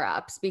flare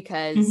ups,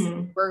 because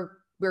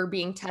we're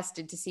being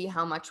tested to see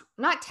how much,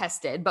 not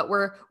tested, but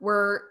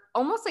we're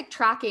almost like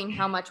tracking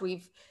how much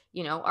we've,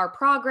 you know, our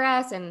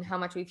progress and how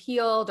much we've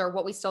healed or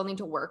what we still need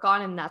to work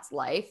on. And that's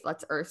life.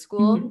 That's earth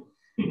school.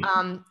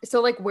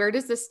 So like, where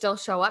does this still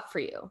show up for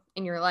you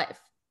in your life?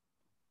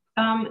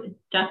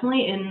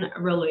 Definitely in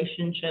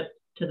relationships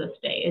to this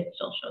day, it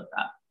still shows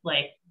up.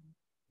 Like,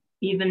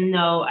 even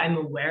though I'm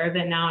aware of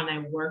it now and I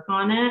work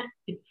on it,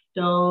 it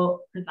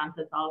still presents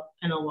itself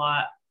in a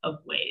lot of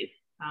ways.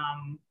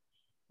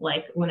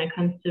 Like when it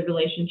comes to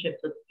relationships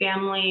with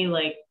family,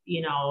 like,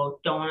 you know,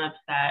 don't want to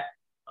upset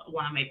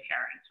one of my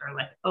parents, or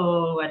like,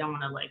 oh, I don't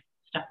want to like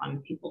step on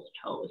people's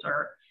toes,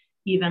 or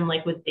even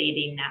like with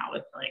dating now,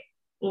 it's like,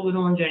 oh, we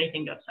don't want to do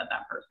anything to upset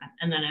that person.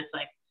 And then it's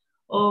like,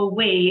 oh,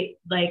 wait,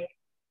 like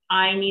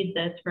I need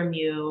this from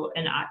you.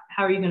 And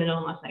how are you going to know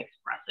unless I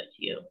express it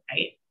to you?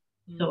 Right.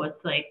 Mm-hmm. So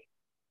it's like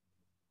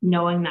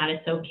knowing that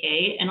it's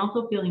okay and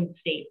also feeling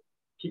safe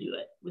to do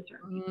it with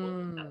certain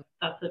people.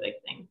 That's the big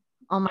thing.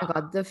 Oh my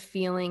God, the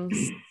feeling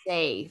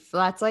safe.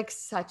 That's like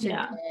such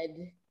a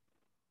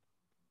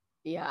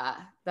good,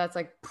 that's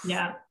like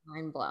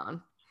mind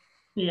blown.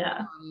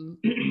 Yeah.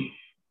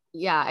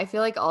 Yeah, I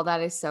feel like all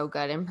that is so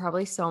good, and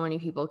probably so many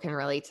people can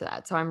relate to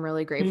that. So I'm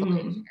really grateful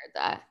that you shared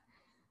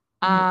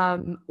that.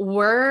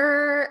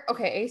 We're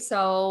okay,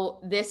 so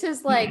this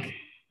is like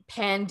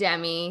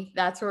pandemic.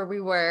 That's where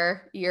we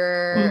were.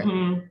 You're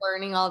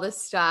learning all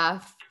this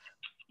stuff.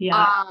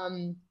 Yeah.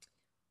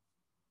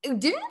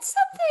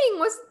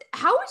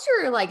 How was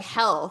your like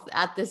health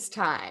at this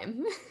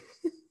time?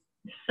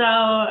 So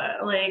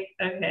like,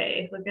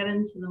 okay, we'll get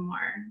into the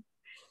more.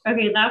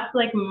 Okay, that's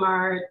like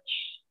March,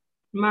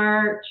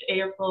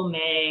 April,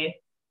 May,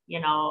 you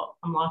know,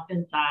 I'm locked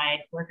inside,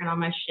 working on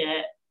my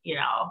shit, you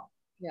know,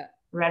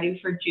 ready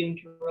for June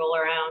to roll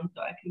around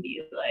so I can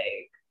be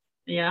like,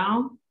 you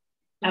know,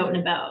 out and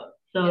about.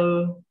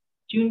 So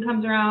June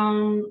comes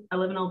around, I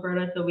live in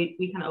Alberta, so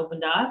we kind of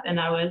opened up, and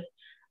I went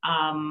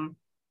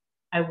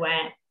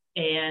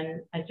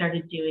and I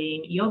started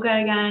doing yoga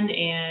again,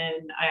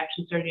 and I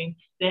actually started doing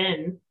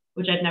spin,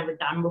 which I'd never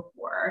done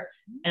before,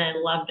 and I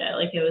loved it.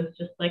 Like, it was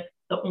just like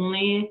the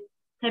only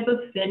type of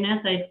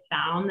fitness I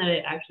found that I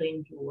actually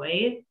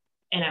enjoy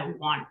and I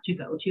want to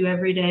go to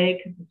every day,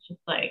 because it's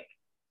just like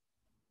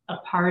a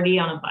party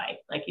on a bike.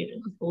 Like, you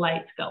just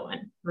lights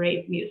going,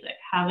 great music,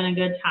 having a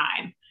good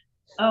time.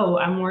 Oh,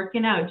 I'm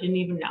working out, didn't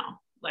even know.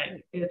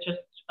 Like, it's just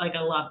like,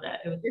 I loved it.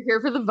 You're here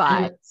for the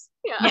vibes.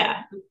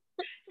 Yeah.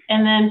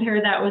 And then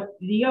pair that with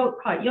the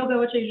hot yoga,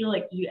 which I usually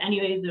like to do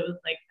anyways. It was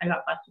like, I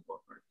got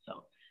flexible for it.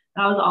 So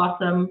that was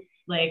awesome.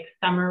 Like,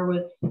 summer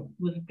was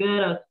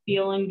good. I was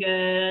feeling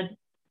good,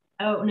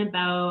 out and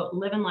about,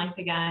 living life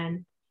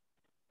again.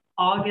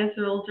 August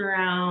rolls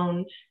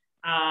around,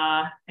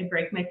 I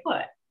break my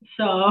foot.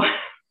 So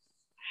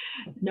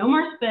no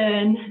more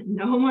spin,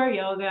 no more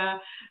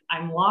yoga.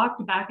 I'm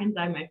locked back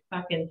inside my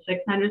fucking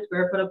 600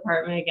 square foot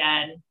apartment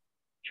again,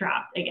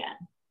 trapped again.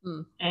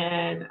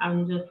 And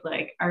I'm just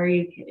like, are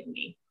you kidding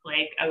me?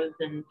 Like, I was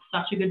in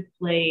such a good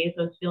place.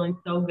 I was feeling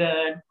so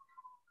good.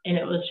 And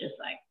it was just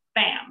like,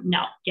 bam,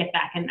 no, get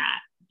back in that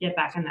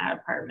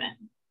apartment.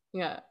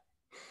 Yeah.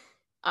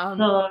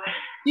 So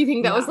do you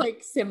think that was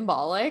like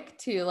symbolic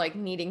to like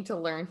needing to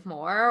learn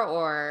more,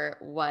 or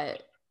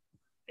what?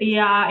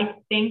 Yeah, I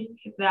think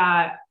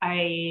that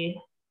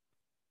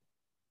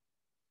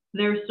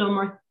there's so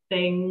more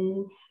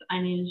things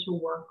I needed to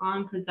work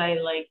on, because I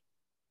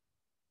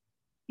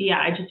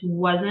just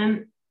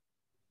wasn't,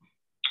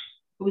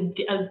 I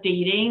was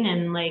dating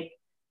and like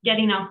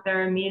getting out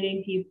there and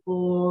meeting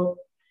people,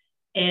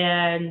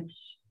 and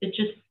it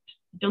just,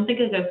 don't think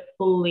like I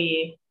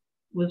fully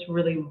was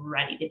really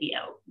ready to be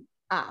out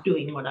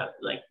doing what I was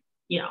like,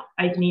 you know,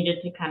 I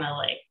needed to kind of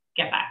like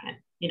get back in,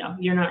 you know,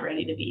 you're not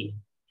ready to be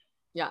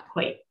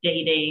quite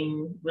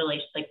dating,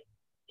 really, like,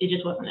 it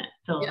just wasn't it.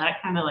 So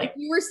that kind of like,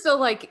 you were still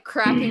like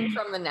cracking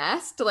from the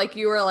nest, like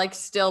you were like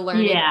still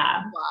learning to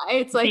fly.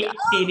 It's like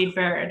baby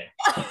bird,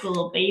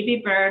 little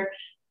baby bird.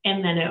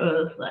 And then it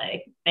was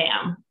like,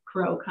 bam,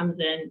 crow comes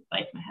in,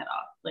 bites my head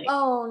off. Like,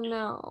 oh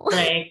no.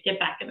 Like, get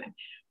back in there.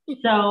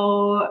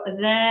 So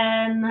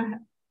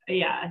then,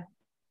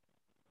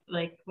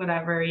 like,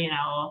 whatever, you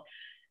know,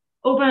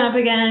 open up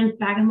again,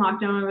 back in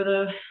lockdown over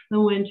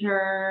the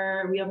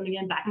winter. We open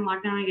again, back in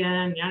lockdown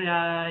again.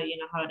 You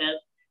know how it is.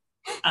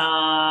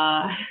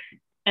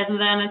 And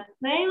then I'd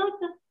say like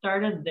the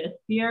start of this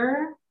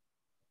year,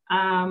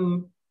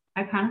 I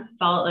kind of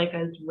felt like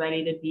I was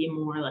ready to be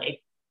more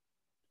like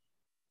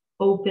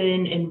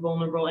open and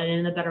vulnerable and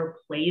in a better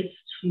place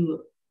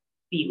to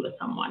be with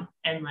someone,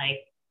 and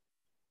like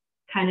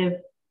kind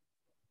of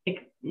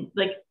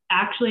like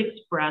actually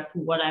express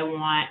what I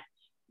want,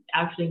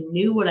 actually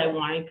knew what I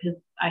wanted, because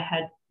I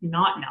had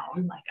not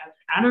known. Like,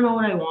 I don't know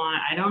what I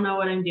want. I don't know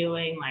what I'm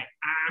doing. Like,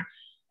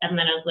 and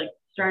then I was like,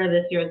 start of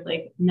this year, it's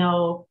like,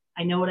 no,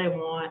 I know what I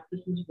want.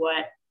 This is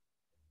what,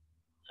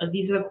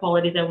 these are the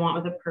qualities I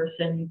want with a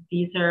person.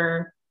 These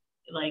are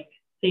like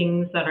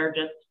things that are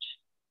just,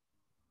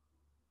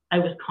 I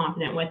was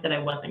confident with that I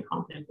wasn't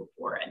confident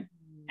before in.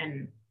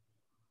 And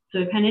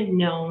So I kind of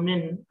known,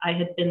 and I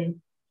had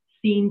been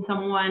seeing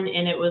someone,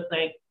 and it was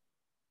like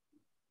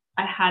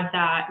I had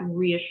that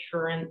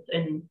reassurance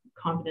and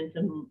confidence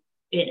in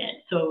it.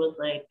 So it was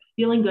like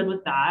feeling good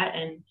with that,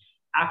 and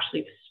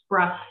actually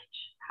expressed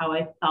how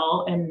I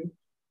felt and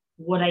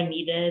what I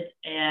needed,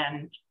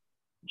 and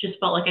just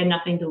felt like I had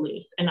nothing to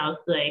lose. And I was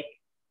like,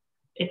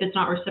 if it's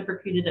not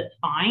reciprocated, it's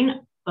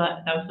fine.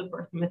 But that was the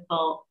first time I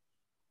felt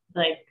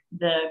like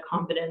the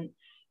confidence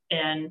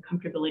and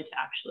comfortability to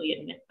actually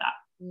admit that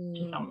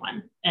to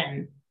someone.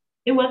 And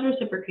it was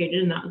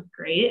reciprocated, and that was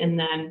great. And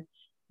then,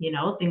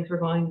 things were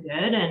going good.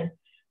 And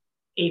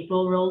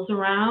April rolls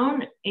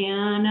around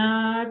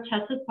and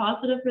tested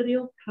positive for the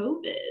old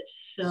COVID.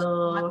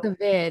 So got the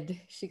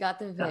vid. She got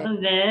the vid.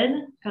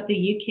 Got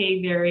the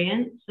UK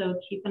variant. So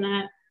keeping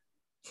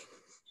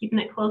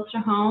it close to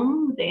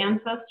home, the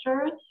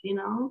ancestors,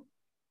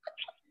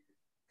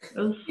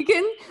 We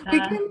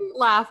can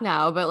laugh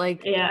now, but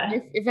like, yeah.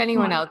 if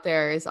anyone out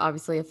there is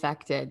obviously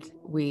affected,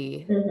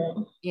 we,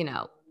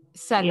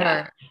 send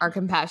our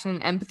compassion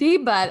and empathy,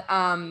 but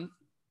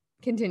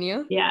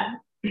continue. Yeah.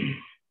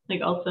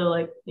 Like also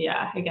like,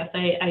 yeah, I guess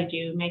I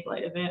do make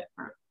light of it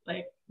for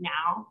like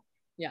now.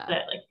 Yeah.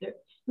 That like there's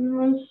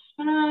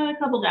been a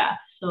couple deaths.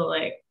 So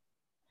like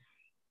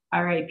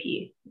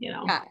RIP,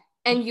 Yeah.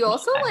 And you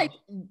also like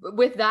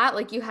with that,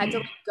 like you had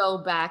to go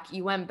back,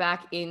 you went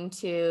back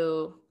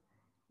into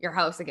your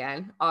house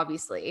again,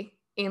 obviously,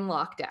 in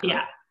lockdown.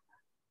 Yeah.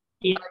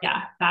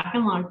 Yeah. Back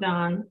in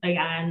lockdown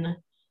again.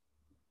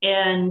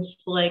 And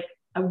like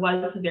I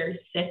was very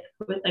sick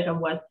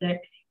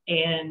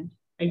and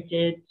I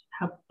did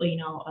have,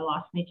 I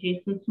lost my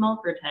taste and smell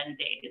for 10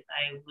 days.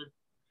 I was,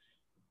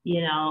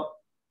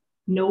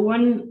 no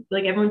one,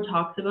 like everyone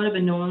talks about it,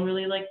 but no one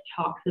really like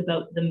talks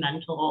about the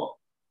mental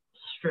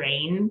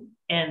strain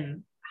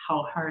and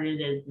how hard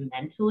it is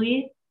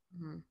mentally.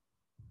 Mm-hmm.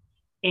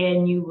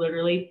 And you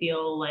literally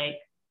feel like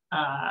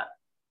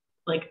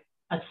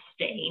a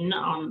stain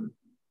on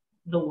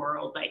the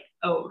world. Like,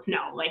 oh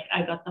no, like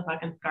I got the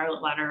fucking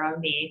scarlet letter on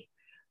me.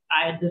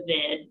 I had the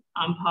vid.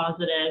 I'm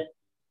positive.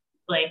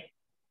 Like,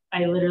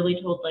 I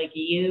literally told like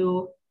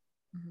you,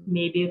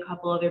 maybe a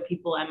couple other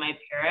people and my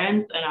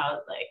parents, and I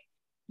was like,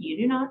 you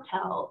do not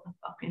tell a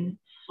fucking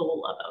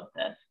soul about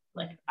this.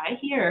 Like, I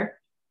hear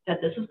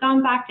that this has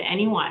gone back to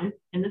anyone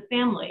in the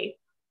family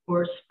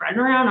or spread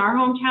around our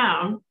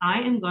hometown, I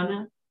am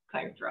gonna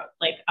cut your throat.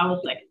 Like, I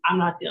was like, I'm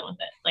not dealing with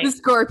it. Like, the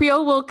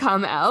Scorpio will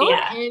come out,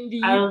 and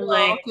you will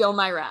like, feel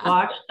my wrath.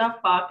 Watch the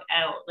fuck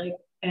out. Like,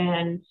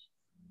 and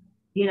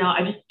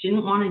I just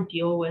didn't want to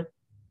deal with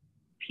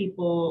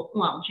people.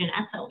 Well,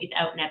 Jeanette's always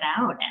out and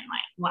about, and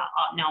like, well,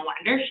 no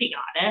wonder she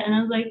got it. And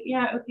I was like,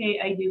 yeah, okay,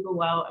 I do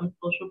go out. I'm a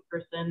social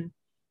person.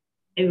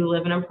 I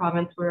live in a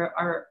province where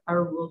our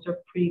rules are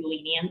pretty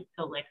lenient,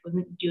 so like,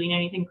 wasn't doing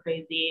anything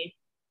crazy.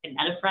 I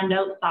met a friend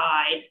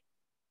outside,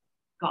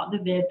 got the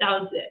vid.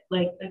 That was it.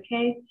 Like,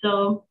 okay,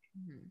 so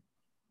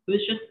it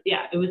was just,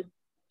 it was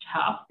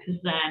tough because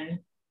then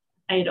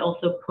I had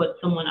also put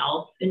someone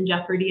else in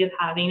jeopardy of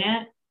having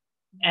it,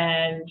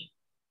 and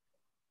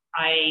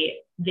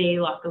they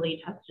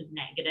luckily tested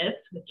negative,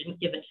 so it didn't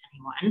give it to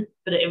anyone.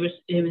 But it was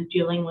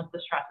dealing with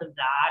the stress of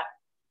that,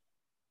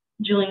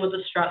 dealing with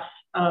the stress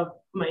of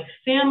my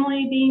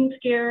family being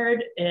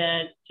scared,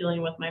 and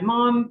dealing with my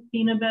mom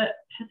being a bit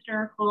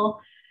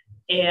hysterical.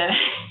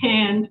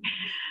 And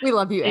we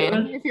love you,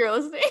 Anne, if you're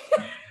listening.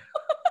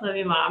 Love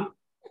you, Mom.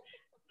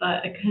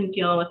 But I couldn't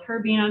deal with her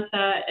being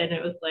upset, and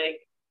it was like,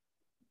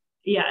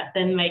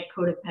 then my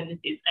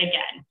codependencies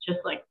again just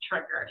like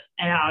triggered,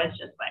 and I was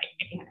just like,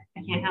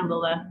 I can't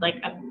handle this. Like,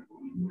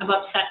 I've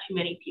upset too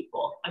many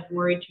people, I've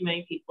worried too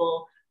many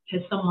people,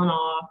 pissed someone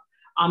off,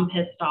 I'm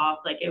pissed off.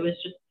 Like, it was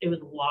a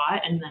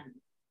lot, and then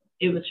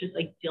it was just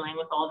like dealing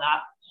with all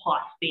that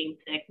plus being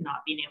sick,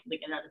 not being able to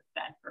get out of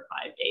bed for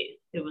 5 days.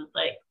 It was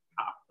like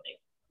tough. Like,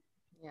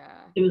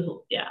 it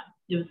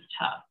was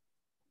tough.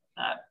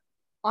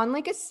 On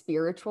like a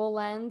spiritual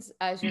lens,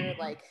 as you're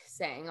like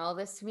saying all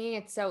this to me,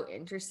 it's so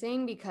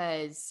interesting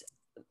because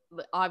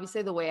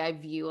obviously the way I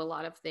view a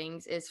lot of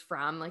things is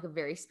from like a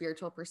very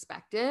spiritual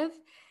perspective,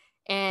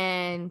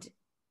 and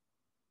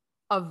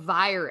a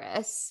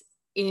virus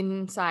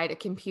inside a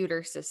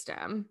computer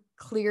system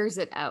clears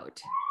it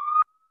out.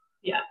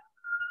 Yeah.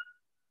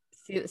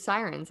 See the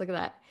sirens, look at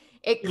that.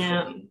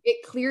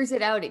 It clears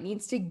it out. It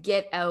needs to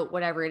get out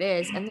whatever it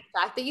is. And the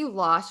fact that you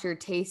lost your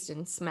taste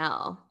and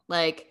smell,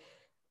 like,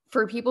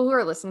 for people who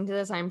are listening to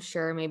this, I'm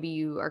sure maybe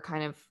you are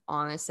kind of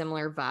on a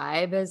similar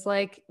vibe as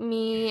like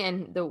me,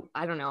 and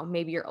I don't know,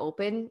 maybe you're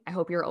open. I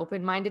hope you're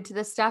open-minded to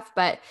this stuff,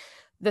 but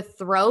the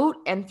throat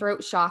and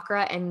throat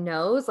chakra and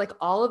nose, like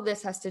all of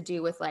this has to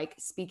do with like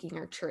speaking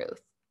your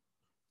truth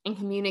and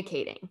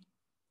communicating.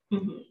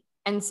 Mm-hmm.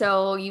 And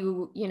so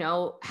you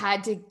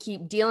had to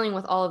keep dealing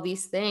with all of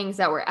these things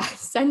that were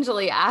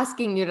essentially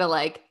asking you to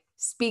like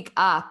speak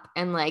up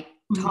and like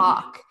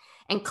talk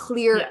and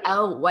clear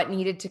out what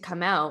needed to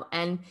come out.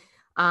 And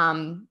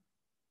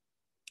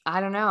I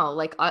don't know,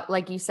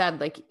 like you said,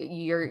 like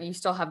you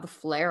still have the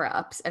flare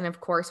ups. And of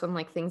course, when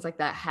like things like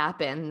that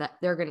happen, that's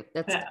Yeah. gonna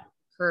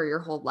occur your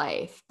whole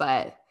life.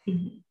 But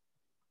Mhm.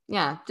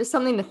 yeah, just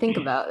something to think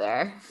about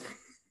there.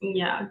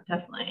 Yeah,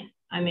 definitely.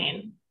 I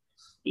mean,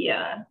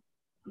 the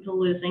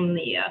losing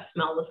the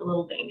smell was a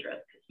little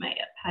dangerous because my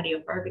patio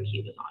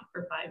barbecue was on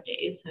for 5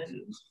 days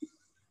and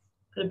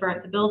could have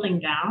burnt the building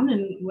down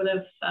and would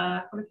have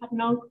had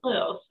no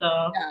clue.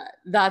 So Yeah,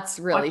 that's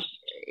watch, really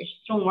scary.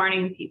 just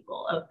warning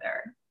people out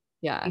there.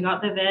 You Yeah.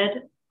 got the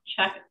vid,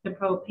 check the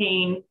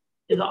propane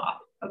is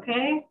off.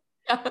 Okay.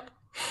 I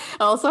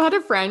also had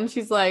a friend,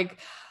 she's like,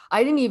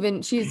 I didn't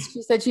even, she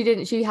said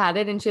she had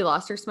it and she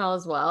lost her smell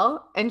as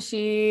well. And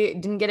she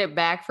didn't get it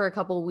back for a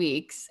couple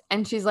weeks.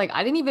 And she's like,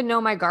 I didn't even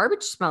know my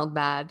garbage smelled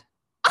bad.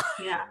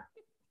 Yeah.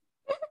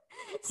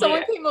 Someone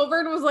Like, came over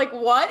and was like,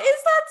 what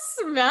is that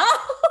smell?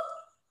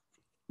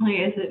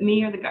 is it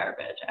me or the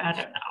garbage? I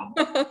don't know.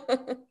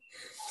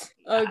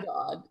 Oh Yeah.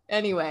 God.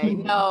 Anyway,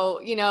 no,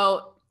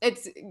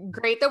 it's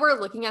great that we're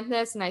looking at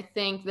this. And I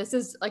think this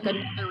is like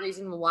another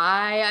reason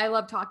why I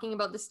love talking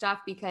about this stuff,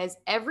 because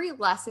every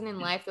lesson in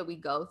life that we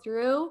go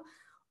through,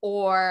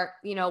 or,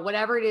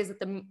 whatever it is that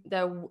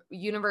the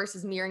universe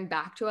is mirroring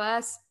back to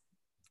us,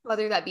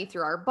 whether that be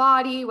through our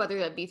body, whether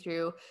that be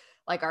through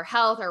like our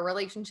health, our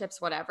relationships,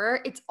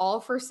 whatever, it's all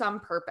for some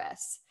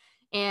purpose.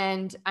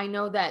 And I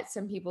know that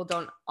some people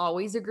don't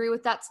always agree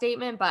with that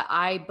statement, but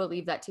I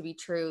believe that to be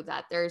true,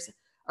 that there's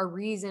a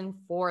reason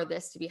for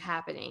this to be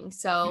happening.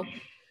 So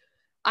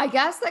I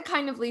guess that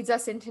kind of leads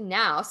us into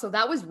now. So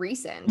that was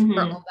recent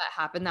where all that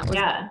happened. That was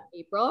Yeah.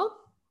 April.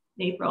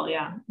 April.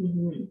 Yeah.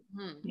 Mhm.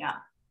 Yeah.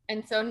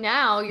 And so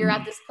now you're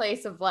at this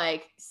place of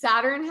like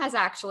Saturn has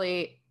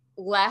actually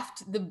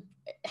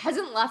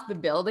hasn't left the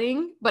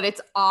building, but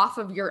it's off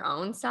of your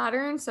own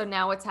Saturn. So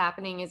now what's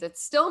happening is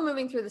it's still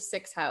moving through the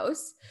sixth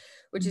house,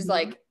 which is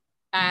like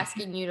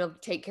asking you to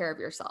take care of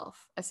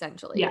yourself,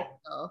 essentially. Yeah.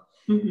 So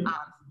Mm-hmm.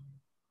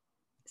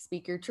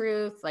 speak your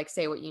truth, like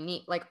say what you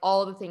need, like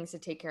all the things to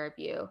take care of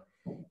you.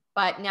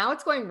 But now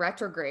it's going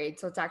retrograde.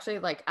 So it's actually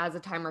like, as the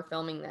time we're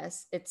filming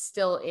this, it's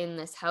still in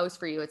this house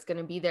for you. It's going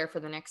to be there for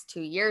the next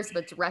 2 years,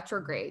 but it's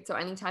retrograde. So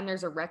anytime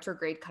there's a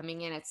retrograde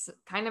coming in, it's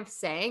kind of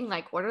saying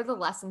like, what are the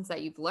lessons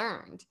that you've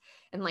learned?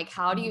 And like,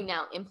 how do you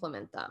now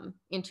implement them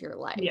into your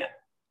life? Yeah.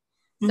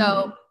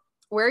 So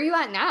where are you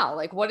at now?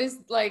 Like, what is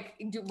like,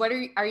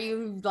 are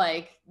you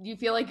like, do you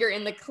feel like you're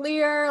in the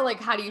clear?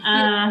 Like, how do you feel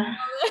about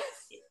this?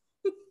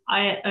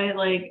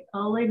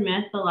 I'll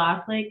admit the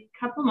last like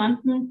couple months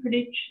have been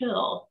pretty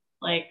chill.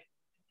 Like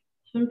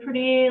it's been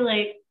pretty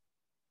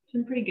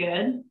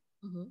good.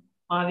 Mm-hmm.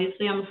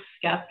 Obviously I'm a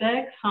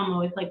skeptic, so I'm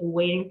always like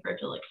waiting for it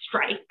to like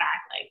strike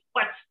back. Like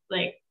what's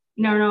like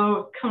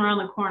no come around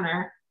the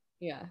corner.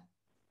 Yeah.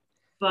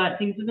 But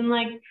things have been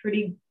like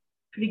pretty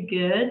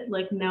good.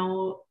 Like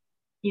no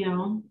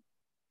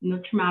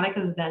traumatic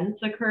events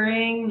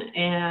occurring,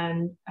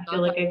 and I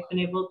feel like I've been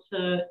able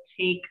to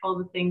take all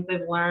the things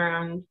I've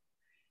learned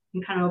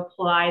and kind of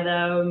apply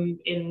them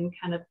in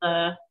kind of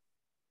the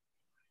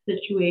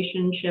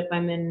situationship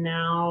I'm in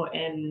now,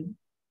 and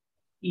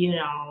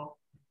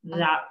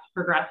that's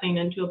progressing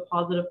into a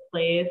positive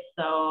place.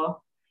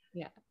 So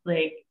Yeah.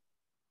 like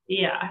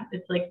yeah,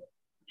 it's like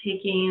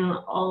taking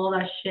all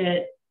that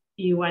shit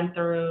you went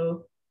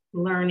through,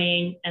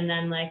 learning, and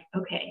then like,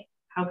 okay,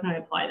 how can I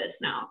apply this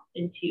now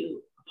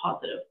into a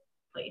positive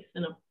place,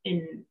 in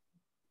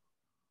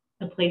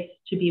a place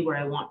to be where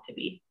I want to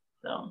be.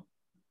 So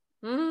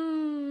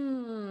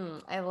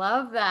I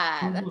love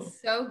that.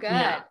 That's so good.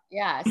 yeah.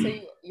 Yeah. So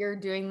you're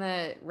doing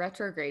the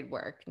retrograde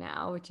work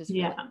now, which is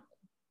really Yeah.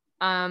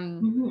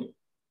 um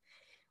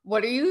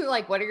what are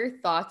your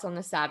thoughts on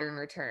the Saturn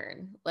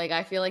return? Like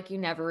I feel like you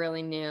never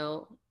really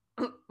knew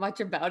much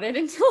about it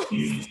until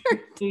I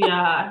started.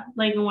 Yeah.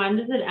 Like when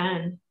does it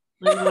end?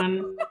 Like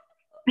when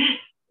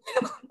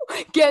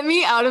Get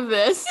me out of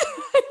this.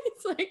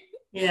 It's like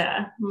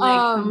yeah, like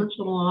how much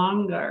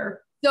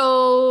longer?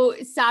 so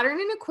Saturn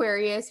in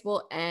Aquarius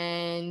will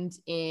end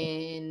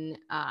in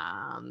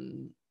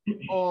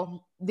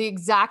the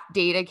exact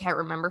date I can't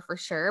remember for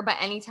sure, but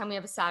anytime we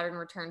have a Saturn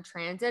return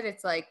transit,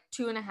 it's like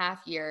 2.5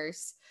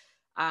 years.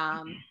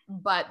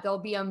 But there'll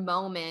be a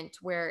moment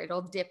where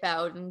it'll dip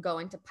out and go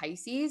into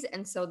Pisces.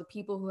 And so the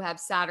people who have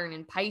Saturn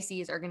in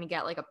Pisces are going to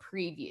get like a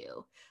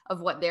preview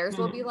of what theirs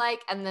will be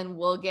like. And then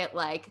we'll get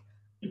like,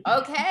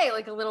 okay,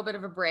 like a little bit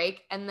of a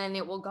break, and then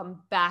it will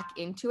come back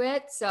into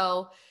it.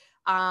 So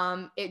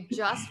it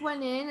just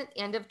went in at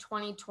the end of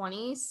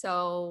 2020.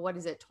 So what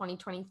is it?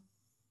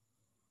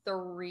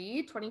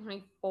 2023,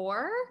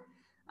 2024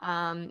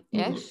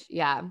 ish.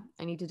 Yeah.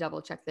 I need to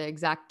double check the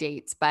exact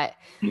dates, but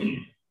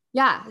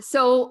yeah.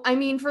 So, I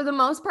mean, for the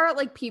most part,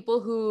 like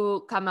people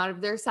who come out of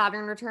their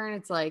Saturn return,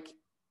 it's like,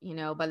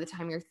 by the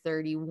time you're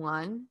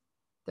 31,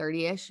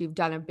 30-ish, you've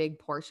done a big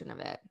portion of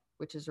it,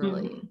 which is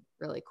really,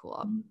 really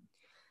cool.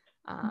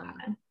 But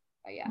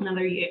yeah.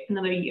 Another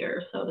year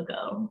or so to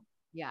go.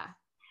 Yeah.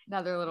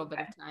 Another little bit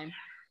of time.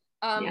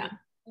 Yeah.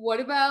 What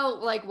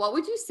about like, what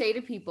would you say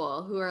to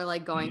people who are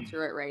like going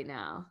through it right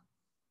now?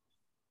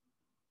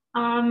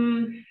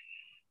 Um,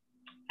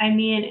 I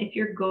mean, if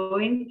you're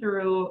going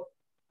through,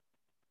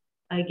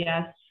 I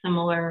guess,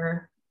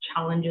 similar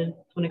challenges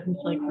when it comes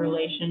to like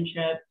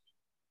relationships,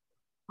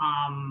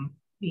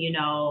 you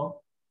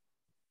know,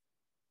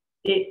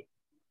 it,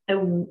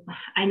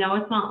 I know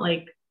it's not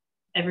like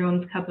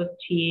everyone's cup of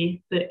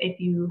tea, but if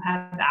you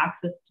have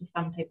access to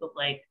some type of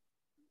like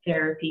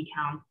therapy,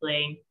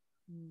 counseling,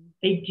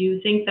 I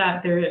do think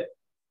that there,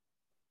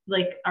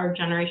 like our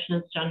generation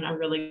has done a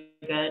really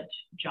good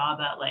job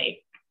at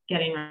like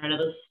getting rid of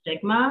the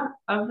stigma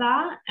of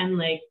that. And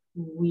like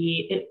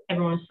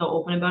everyone's so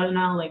open about it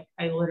now. Like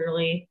I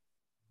literally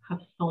have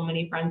so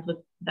many friends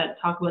that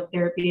talk about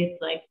therapy.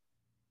 It's like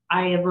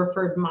I have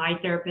referred my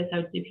therapist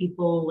out to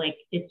people. Like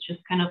it's just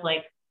kind of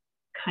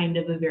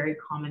a very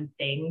common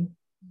thing.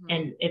 Mm-hmm.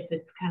 And if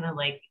it's kind of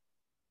like,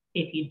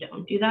 if you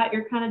don't do that,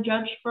 you're kind of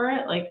judged for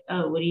it. Like,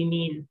 oh, what do you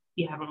mean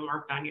you haven't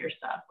worked on your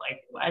stuff?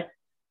 Like, what?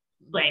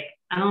 Like,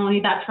 I don't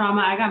need that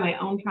trauma. I got my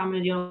own trauma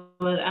to deal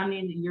with. I don't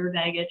need your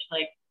baggage.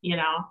 Like,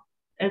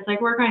 it's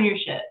like, work on your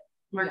shit.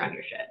 Work on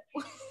your shit.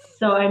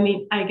 So, I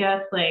mean, I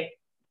guess like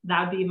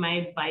that'd be my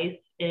advice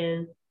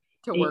is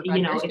to work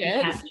on your shit. You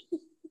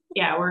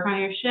can't, work on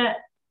your shit.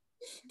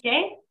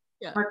 Okay?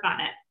 Yeah. Work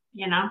on it.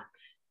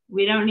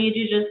 We don't need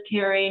you just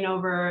carrying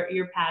over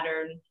your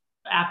patterns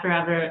after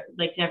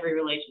every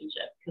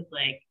relationship, because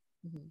like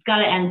it's got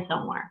to end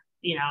somewhere,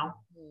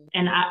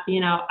 and I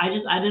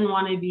didn't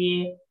want to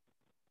be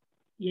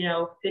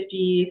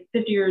 50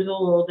 years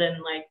old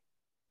and like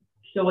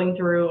going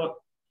through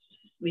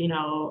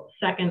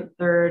second,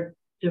 third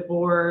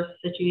divorce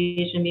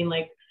situation, being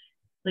like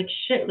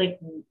shit, like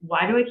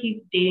why do I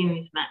keep dating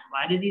these men?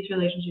 Why do these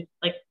relationships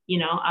I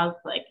was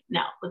like,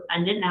 no, let's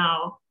end it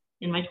now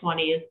in my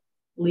 20s,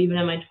 leave it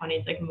in my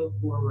 20s. I can move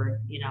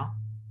forward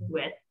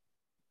with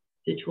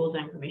the tools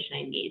and information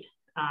I need.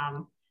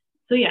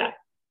 So yeah,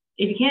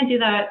 if you can't do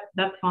that,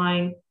 that's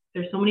fine.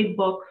 There's so many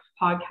books,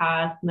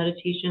 podcasts,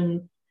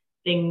 meditations,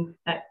 things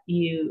that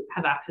you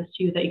have access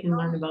to that you can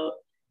learn about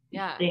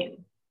things.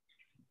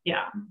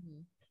 Yeah.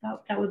 So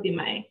that would be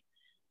my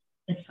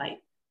advice.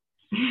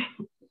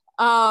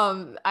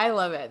 I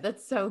love it.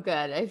 That's so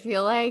good. I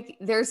feel like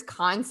there's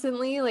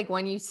constantly like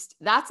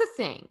that's a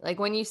thing. Like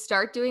when you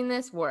start doing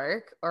this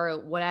work or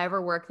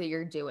whatever work that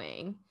you're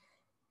doing,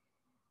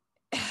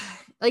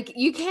 like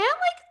you can't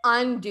like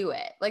undo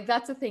it. Like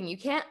that's the thing. You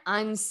can't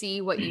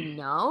unsee what you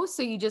know.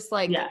 So you just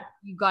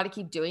you got to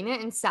keep doing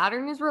it. And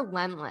Saturn is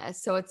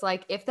relentless. So it's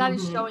like, if that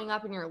is showing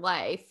up in your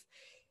life,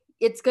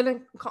 it's going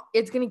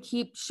to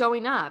keep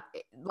showing up.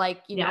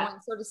 Like, know,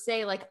 and so to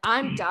say like,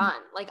 I'm done,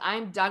 like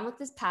I'm done with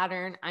this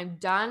pattern. I'm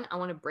done. I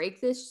want to break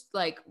this.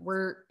 Like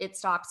it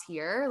stops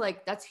here.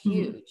 Like that's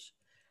huge.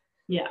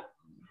 Yeah.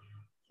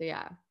 So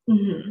yeah.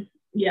 Mm-hmm.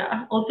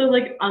 Yeah. Also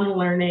like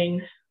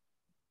unlearning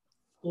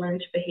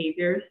learned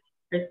behaviors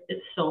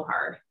is so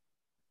hard.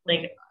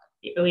 Like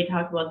we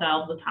talk about that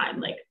all the time,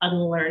 like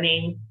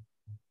unlearning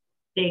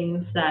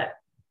things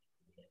that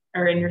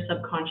are in your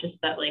subconscious,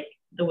 that like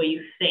the way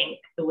you think,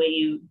 the way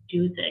you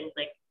do things,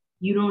 like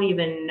you don't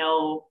even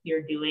know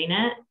you're doing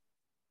it.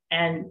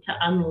 And to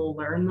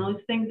unlearn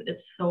those things,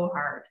 it's so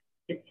hard.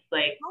 It's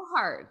like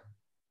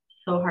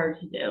so hard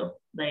to do.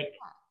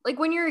 Like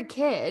when you're a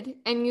kid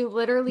and you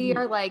literally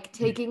are like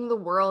taking the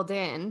world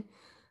in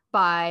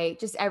by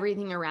just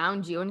everything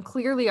around you. And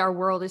clearly our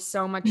world is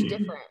so much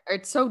different. Or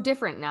it's so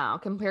different now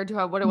compared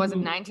to what it was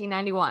in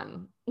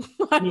 1991.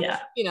 Yeah.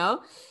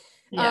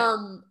 Yeah.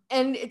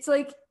 And it's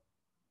like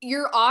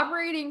you're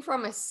operating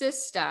from a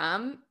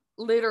system,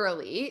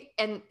 literally,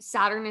 and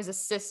Saturn is a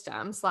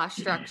system /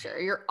 structure.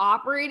 You're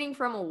operating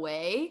from a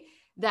way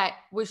that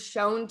was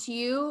shown to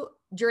you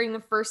during the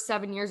first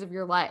 7 years of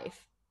your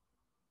life.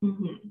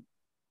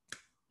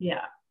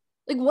 Yeah.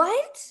 Like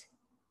what?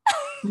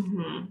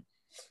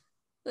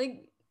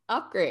 Like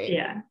upgrade.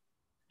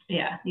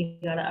 Yeah, you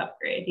gotta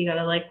upgrade. You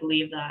gotta like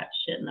leave that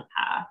shit in the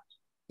past.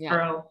 Yeah.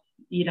 Or else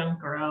you don't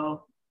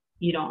grow,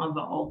 you don't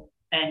evolve,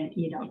 and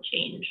you don't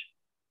change.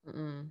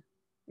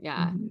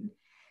 Yeah.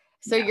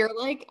 So you're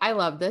like, I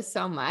love this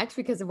so much,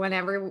 because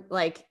whenever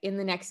like in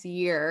the next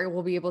year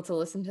we'll be able to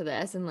listen to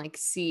this and like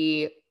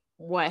see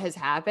what has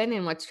happened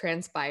and what's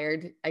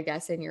transpired, I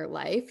guess, in your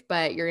life,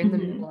 but you're in the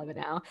middle of it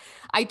now.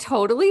 I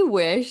totally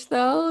wish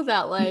though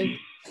that like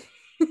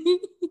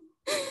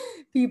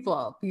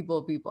people.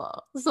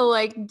 So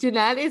like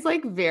Jeanette is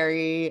like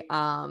very,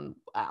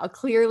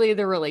 clearly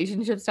the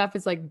relationship stuff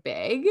is like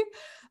big,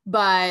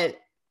 but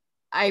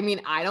I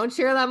mean, I don't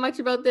share that much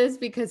about this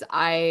because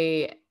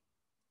I'm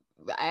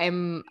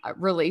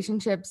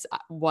relationships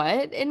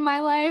in my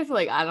life,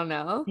 like I don't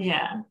know.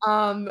 Yeah.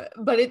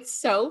 But it's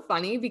so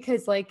funny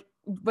because like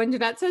when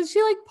Jeanette says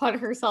she like put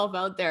herself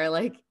out there,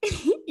 like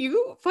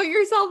you put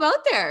yourself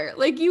out there,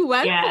 like you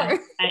went for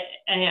it.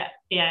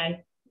 Yeah.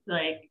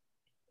 Like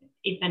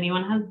if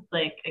anyone has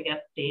like, I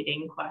guess,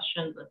 dating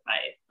questions,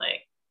 advice,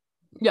 like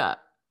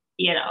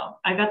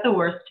I got the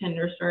worst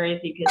Tinder stories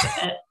you could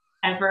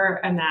ever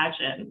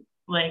imagine.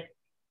 Like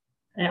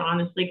I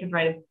honestly could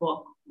write a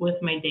book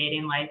with my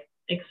dating life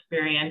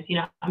experience. You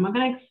know, I'm not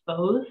gonna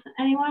expose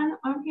anyone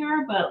on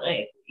here, but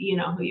like, you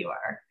know who you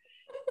are.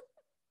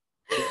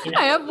 You know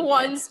I have you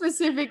one did.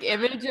 specific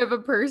image of a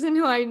person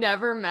who I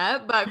never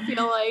met, but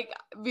feel like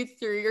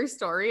through your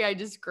story, I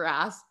just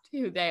grasped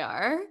who they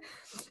are.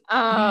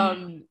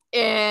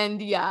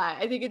 And yeah,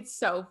 I think it's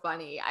so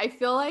funny. I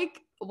feel like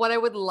what I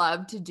would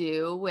love to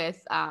do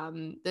with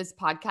this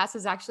podcast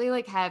is actually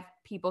like have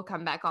people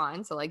come back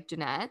on. So like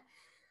Jeanette.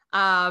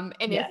 And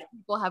if Yeah.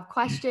 people have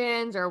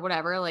questions or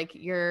whatever, like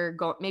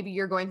maybe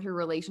you're going through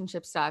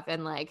relationship stuff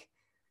and like,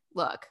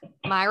 look,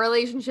 my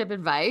relationship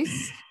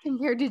advice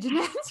compared to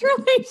Jeanette's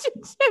relationship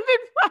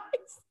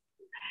advice,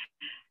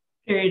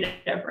 Very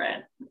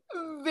different.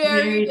 very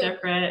Very different.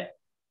 different.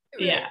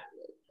 Very Yeah.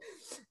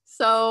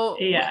 So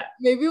Yeah.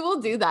 maybe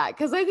we'll do that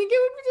because I think it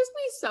would just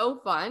be so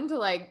fun to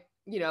like,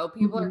 people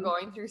are Mm-hmm.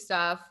 going through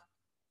stuff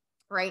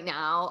right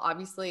now.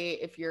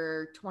 Obviously, if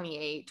you're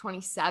 28,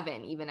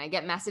 27, even, I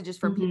get messages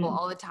from people Mm-hmm.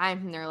 all the time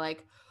and they're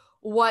like,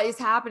 what is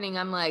happening?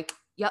 I'm like,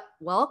 yep,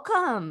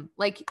 welcome.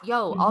 Like,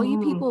 yo, all you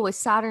Mm-hmm. people with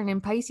Saturn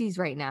and Pisces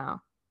right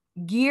now,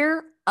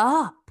 gear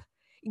up.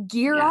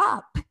 Gear Yeah.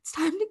 up. It's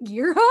time to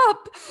gear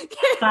up.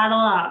 Saddle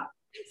up.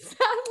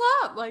 Saddle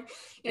up. Like,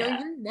 Yeah.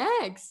 you're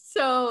next.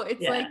 So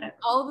it's like Yeah.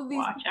 all of these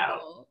Watch out.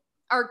 people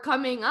are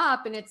coming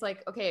up, and it's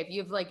like, okay, if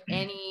you have like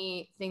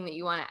anything that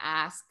you want to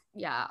ask,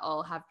 yeah,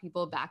 I'll have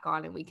people back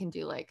on and we can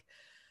do like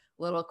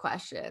little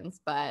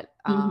questions. But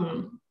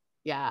Mm-hmm.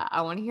 yeah,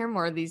 I want to hear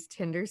more of these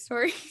Tinder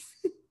stories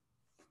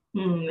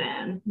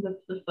Man, that's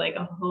just like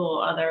a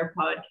whole other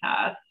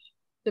podcast.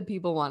 that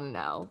people want to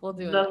know. We'll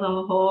do That's a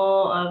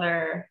whole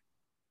other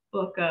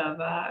book of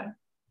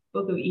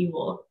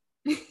evil.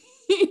 it.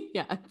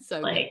 Yeah, so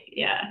good. Like,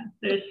 yeah,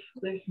 there's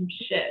some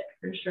shit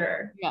for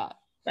sure. Yeah.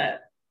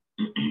 But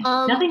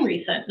Um, nothing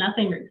recent.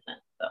 Nothing recent.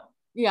 So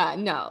Yeah,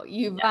 no,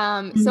 you've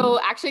yeah. so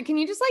actually can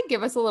you just like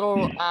give us a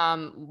little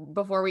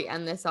before we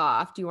end this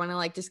off, do you want to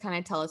like just kind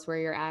of tell us where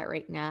you're at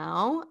right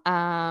now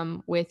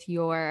with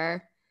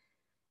your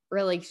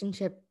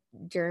relationship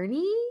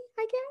journey,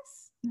 I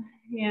guess?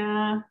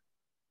 Yeah.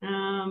 Like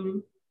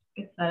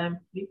I said, I'm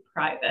pretty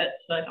private,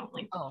 so I don't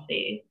like to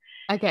say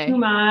too Okay.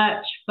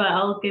 much, but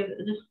I'll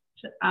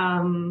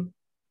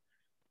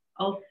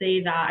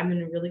say that I'm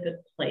in a really good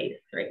place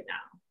right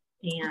now.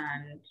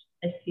 And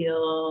I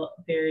feel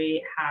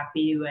very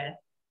happy with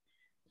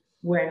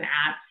where I'm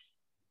at.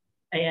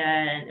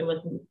 And it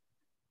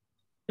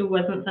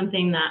wasn't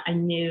something that I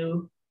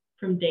knew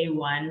from day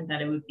one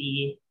that it would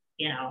be,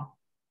 you know,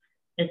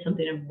 it's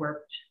something I've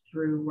worked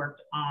through,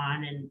 worked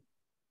on, and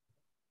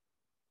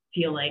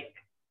feel like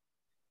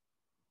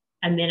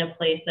I'm in a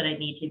place that I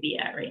need to be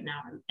at right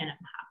now, and I'm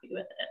happy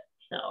with it.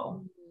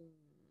 So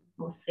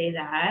I'll say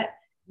that.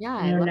 Yeah,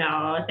 I don't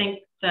know. I think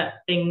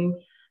that things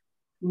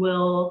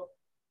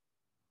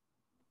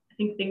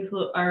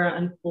are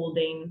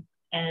unfolding,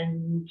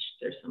 and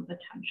there's some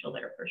potential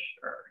there for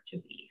sure to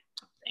be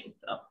something.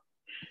 So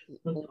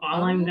that's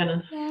all I'm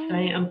gonna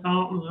say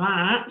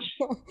about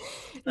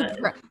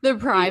that. The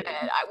private.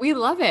 We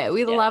love it.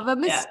 We love a Yeah.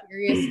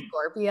 mysterious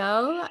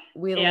Scorpio.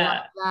 We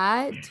love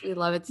that. We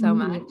love it so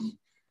much.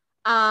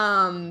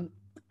 Mhm.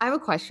 I have a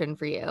question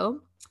for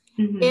you.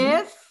 Mhm.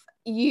 If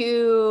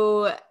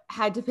you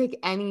had to pick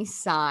any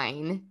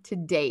sign to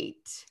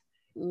date,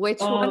 which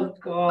one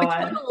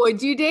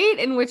would you date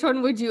and which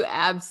one would you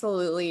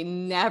absolutely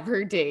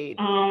never date?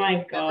 Oh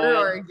my Never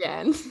or God.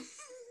 again?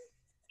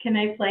 Can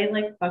I play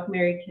like Fuck,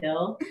 Marry,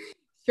 Kill?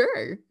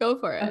 Sure, go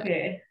for it.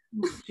 Okay,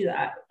 let's do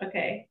that.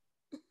 Okay.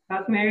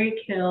 Fuck,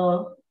 Marry,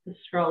 Kill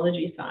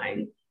astrology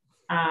signs.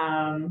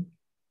 I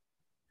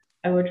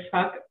would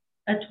fuck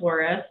a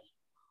Taurus.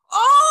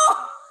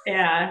 Oh!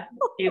 Yeah,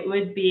 it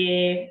would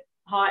be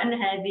hot and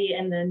heavy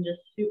and then just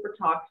super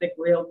toxic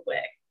real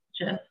quick.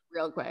 Just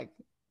real quick.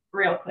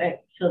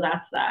 So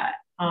that's that.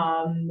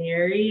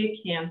 Marry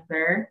a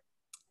Cancer.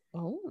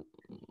 Oh.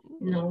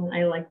 No,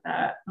 I like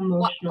that.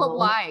 Emotional. But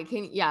why?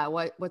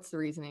 What's the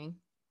reasoning?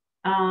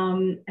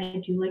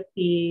 I do like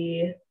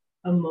the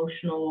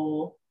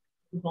emotional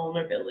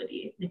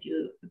vulnerability. I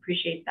do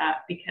appreciate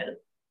that because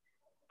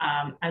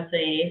as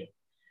a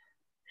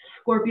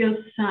Scorpio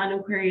Sun,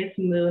 Aquarius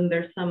Moon,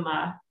 there's some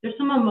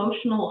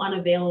emotional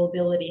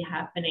unavailability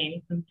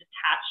happening, some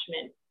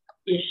detachment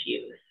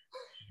issues.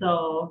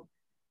 So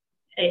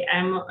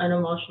I'm an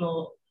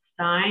emotional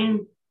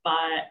sign,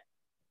 but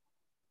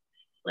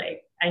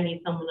like I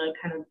need someone to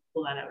kind of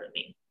pull that out of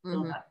me.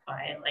 So that's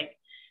why I like.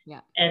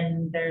 Yeah.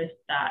 And there's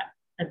that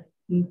a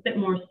bit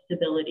more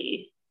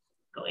stability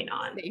going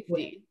on.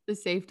 The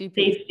safety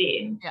piece.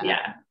 Safety.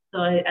 Yeah. So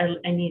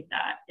I need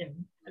that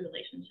in a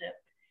relationship.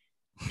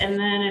 And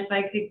then if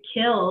I could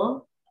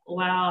kill,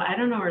 wow, I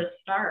don't know where to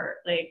start.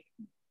 Like,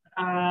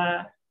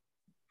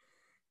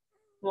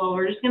 well,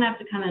 we're just gonna have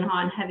to come in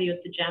hot and heavy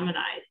with the Geminis.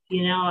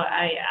 You know,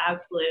 I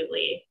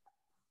absolutely.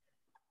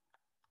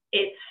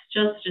 It's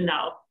just a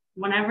no.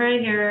 Whenever I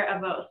hear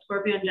about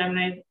Scorpio and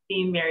Gemini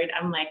being married,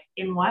 I'm like,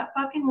 in what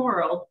fucking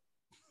world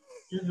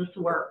does this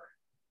work?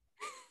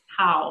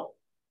 How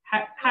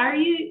are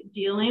you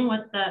dealing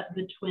with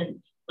the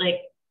twins?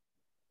 Like,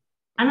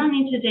 I don't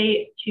need to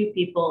date two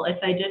people. If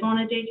I did want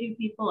to date two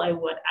people, I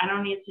would. I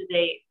don't need to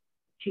date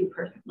two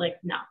person. Like,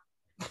 no.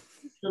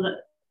 So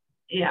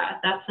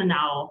that's a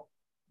no.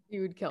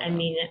 You would kill I them.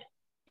 mean,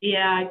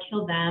 yeah, I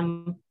kill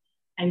them.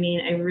 I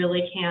mean, I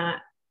really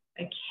can't.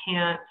 I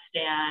can't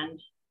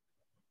stand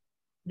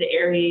the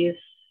Aries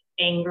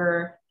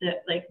anger.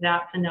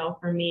 That's a no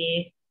for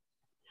me.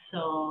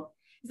 So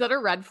is that a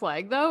red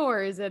flag though,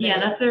 or is it? Yeah,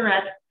 that's a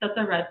red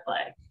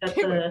flag. That's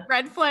a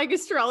red flag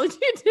astrology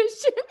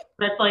edition.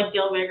 Red flag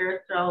deal breaker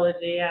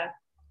astrology. Yeah,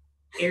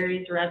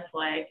 Aries red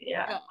flag.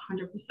 Yeah,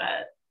 100%.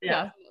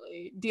 Yeah,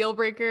 definitely deal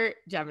breaker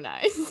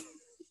Gemini.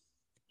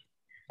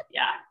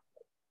 Yeah,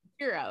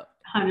 you're out.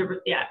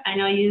 100%. Yeah, I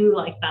know you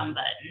like them,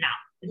 but no,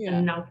 it's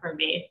a no for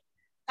me.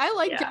 I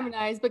like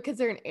Geminis because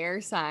they're an air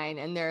sign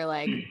and they're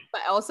like,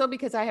 but also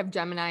because I have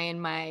Gemini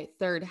in my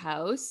 3rd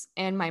house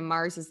and my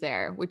Mars is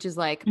there, which is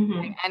like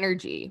my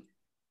energy.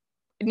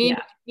 Need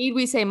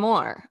we say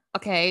more?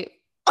 Okay.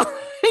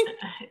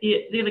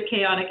 They're the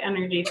chaotic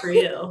energy for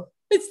you.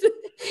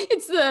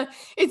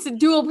 It's a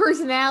dual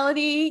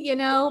personality, you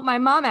know. My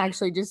mom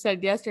actually just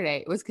said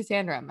yesterday, it was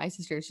Cassandra, my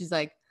sister. She's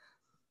like,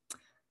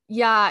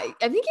 yeah, I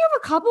think you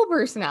have a couple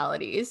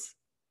personalities.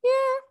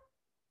 Yeah,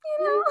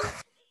 you know.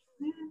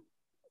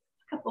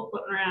 Couple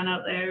floating around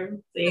out there.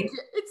 See?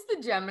 It's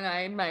the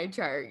Gemini in my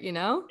chart, you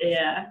know?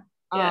 Yeah.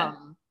 But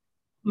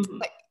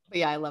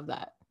yeah, I love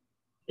that.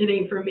 It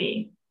ain't for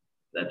me.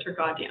 That's for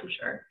goddamn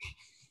sure.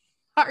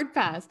 Hard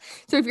pass.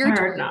 So if you're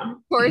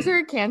Taurus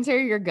or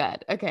Cancer, you're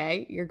good.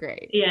 Okay, you're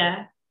great.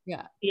 Yeah,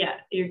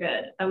 you're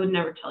good. I would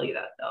never tell you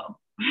that though.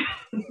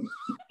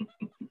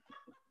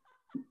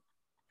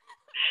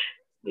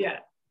 Yeah.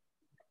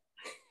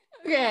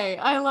 Okay,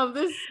 I love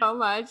this so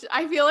much.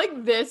 I feel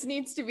like this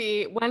needs to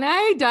be, when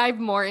I dive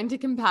more into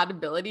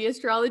compatibility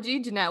astrology,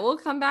 Jeanette will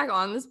come back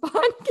on this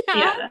podcast.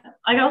 Yeah,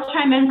 like I'll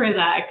chime in for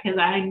that because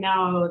I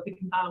know the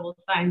compatible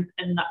signs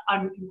and the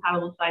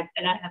uncompatible signs,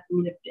 and I have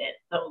lived it.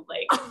 So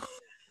like,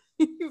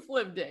 you've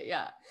lived it,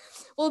 yeah.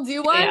 We'll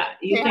do one.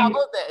 Yeah, how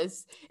about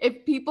this?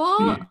 If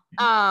people,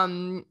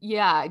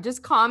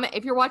 just comment.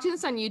 If you're watching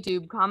this on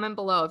YouTube, comment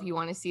below if you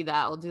want to see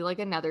that. We'll do like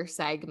another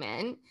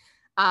segment.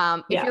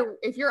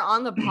 If you're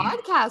on the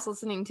podcast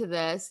listening to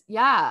this,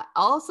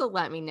 also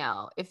let me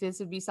know if this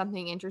would be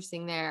something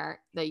interesting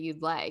there that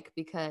you'd like,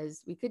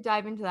 because we could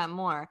dive into that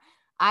more.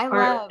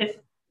 If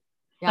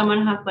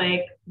someone has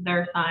like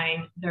their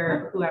sign,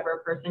 their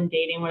whoever person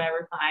dating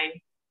whatever sign,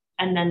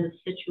 and then the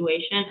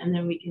situation, and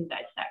then we can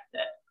dissect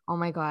it. Oh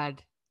my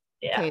God.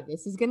 Yeah. Okay,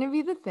 this is gonna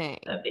be the thing.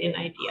 That'd be an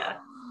idea.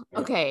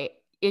 Okay.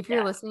 If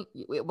you're listening,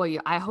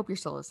 I hope you're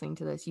still listening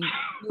to this. You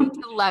need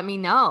to let me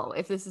know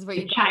if this is what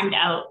you chimed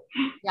out.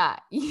 Yeah,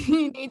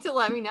 you need to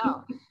let me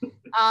know.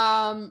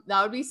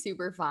 That would be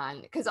super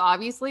fun, because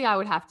obviously I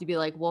would have to be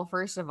like, well,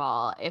 first of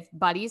all, if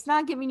Buddy's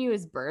not giving you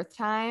his birth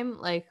time,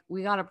 like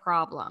we got a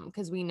problem,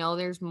 because we know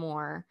there's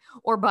more.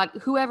 Or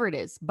whoever it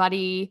is,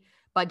 Buddy,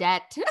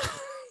 Budette.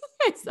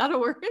 Is that a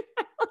word?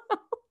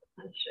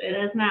 It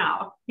is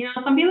now. You know,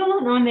 some people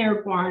don't know when they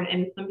were born,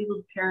 and some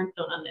people's parents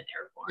don't know that they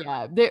were born.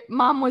 Yeah, their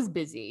mom was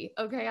busy.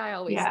 Okay, I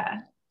always say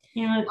that.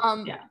 You know,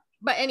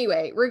 But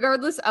anyway,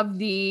 regardless of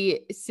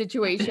the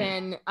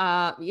situation,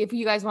 if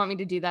you guys want me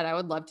to do that, I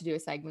would love to do a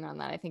segment on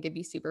that. I think it'd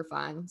be super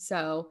fun.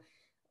 So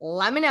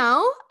let me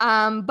know.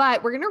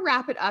 But we're gonna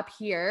wrap it up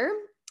here.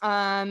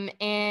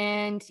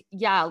 And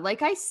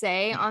like I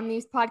say on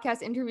these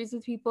podcast interviews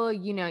with people,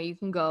 you know, you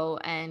can go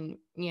and,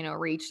 you know,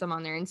 reach them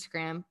on their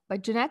Instagram,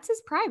 but Jeanette's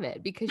is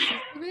private because she's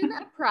living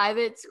a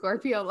private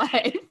Scorpio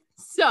life.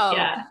 So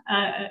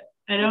I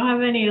don't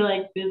have any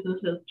like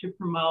businesses to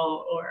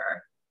promote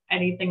or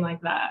anything like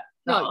that.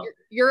 So. No,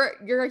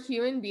 you're a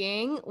human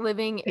being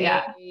living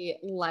a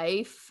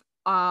life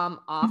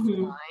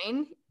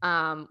offline,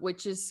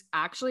 which is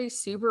actually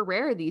super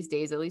rare these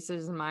days, at least it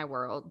is in my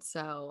world.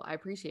 So I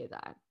appreciate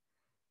that.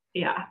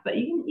 Yeah, but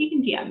you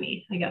can DM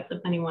me, I guess, if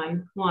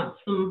anyone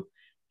wants some of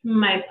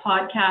my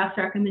podcast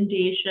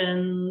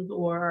recommendations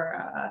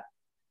or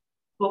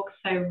books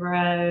I've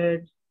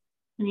read,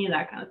 any of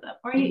that kind of stuff.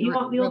 Or you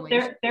want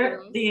relationship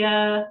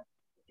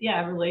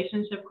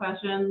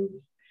questions,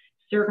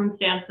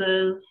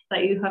 circumstances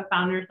that you have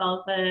found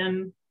yourself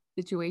in.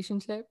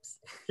 Situationships.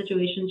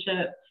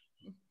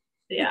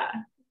 Yeah.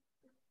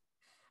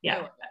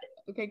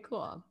 Okay,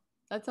 cool.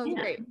 That sounds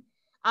great.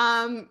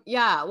 Well,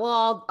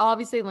 I'll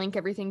obviously link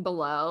everything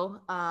below.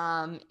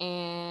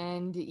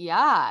 And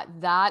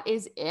that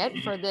is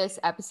it for this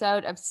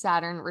episode of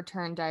Saturn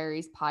Return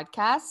Diaries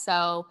podcast.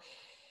 So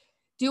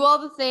do all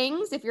the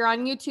things. If you're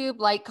on YouTube,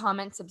 like,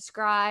 comment,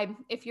 subscribe.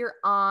 If you're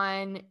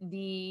on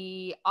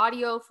the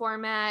audio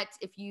format,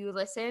 if you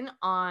listen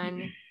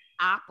on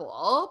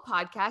Apple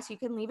Podcasts, you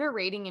can leave a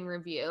rating and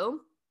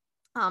review.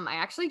 I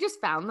actually just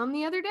found them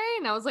the other day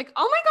and I was like,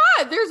 oh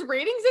my God, there's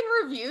ratings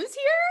and reviews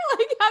here?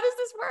 Like, how does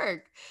this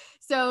work?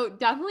 So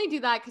definitely do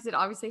that, because it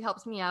obviously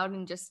helps me out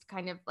and just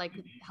kind of like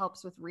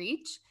helps with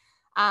reach.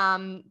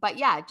 But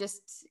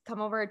just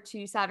come over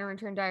to Saturn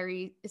Return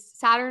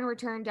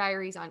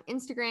Diaries on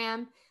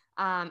Instagram.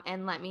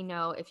 And let me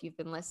know if you've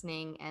been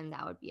listening, and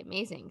that would be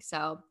amazing.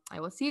 So I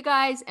will see you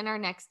guys in our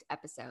next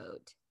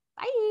episode.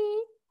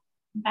 Bye.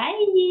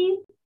 Bye.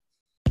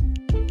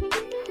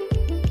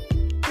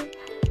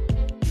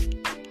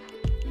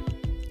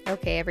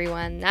 Okay,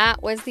 everyone,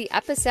 that was the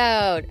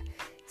episode.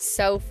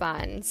 So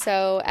fun.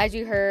 So as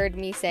you heard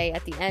me say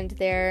at the end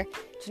there,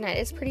 Jeanette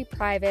is pretty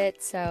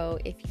private. So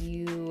if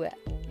you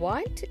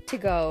want to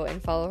go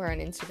and follow her on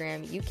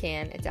Instagram, you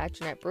can. It's at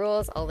Jeanette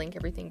Brules. I'll link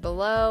everything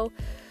below.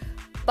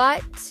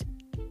 But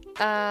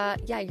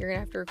yeah, you're gonna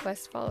have to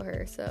request to follow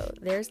her. So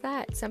there's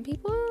that. Some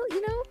people,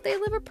 they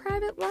live a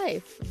private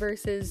life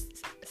versus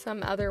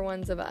some other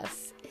ones of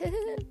us.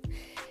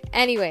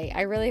 Anyway,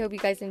 I really hope you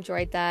guys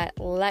enjoyed that.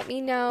 Let me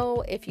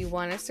know if you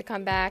want us to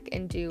come back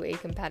and do a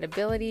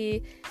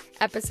compatibility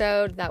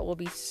episode. That will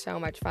be so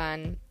much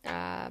fun.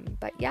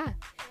 But yeah,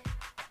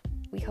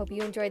 we hope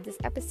you enjoyed this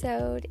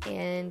episode.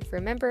 And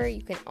remember,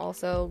 you can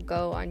also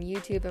go on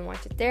YouTube and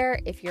watch it there.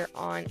 If you're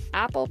on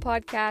Apple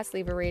Podcasts,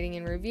 leave a rating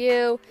and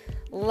review.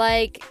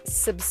 Like,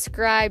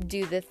 subscribe,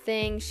 do the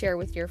thing, share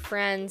with your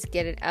friends,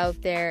 get it out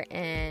there.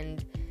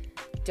 And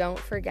don't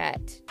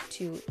forget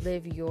to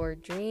live your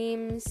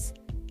dreams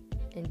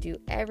and do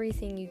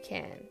everything you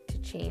can to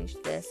change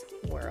this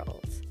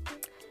world.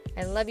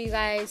 I love you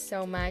guys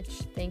so much.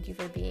 Thank you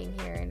for being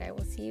here, and I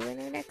will see you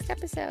in our next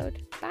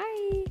episode.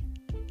 Bye.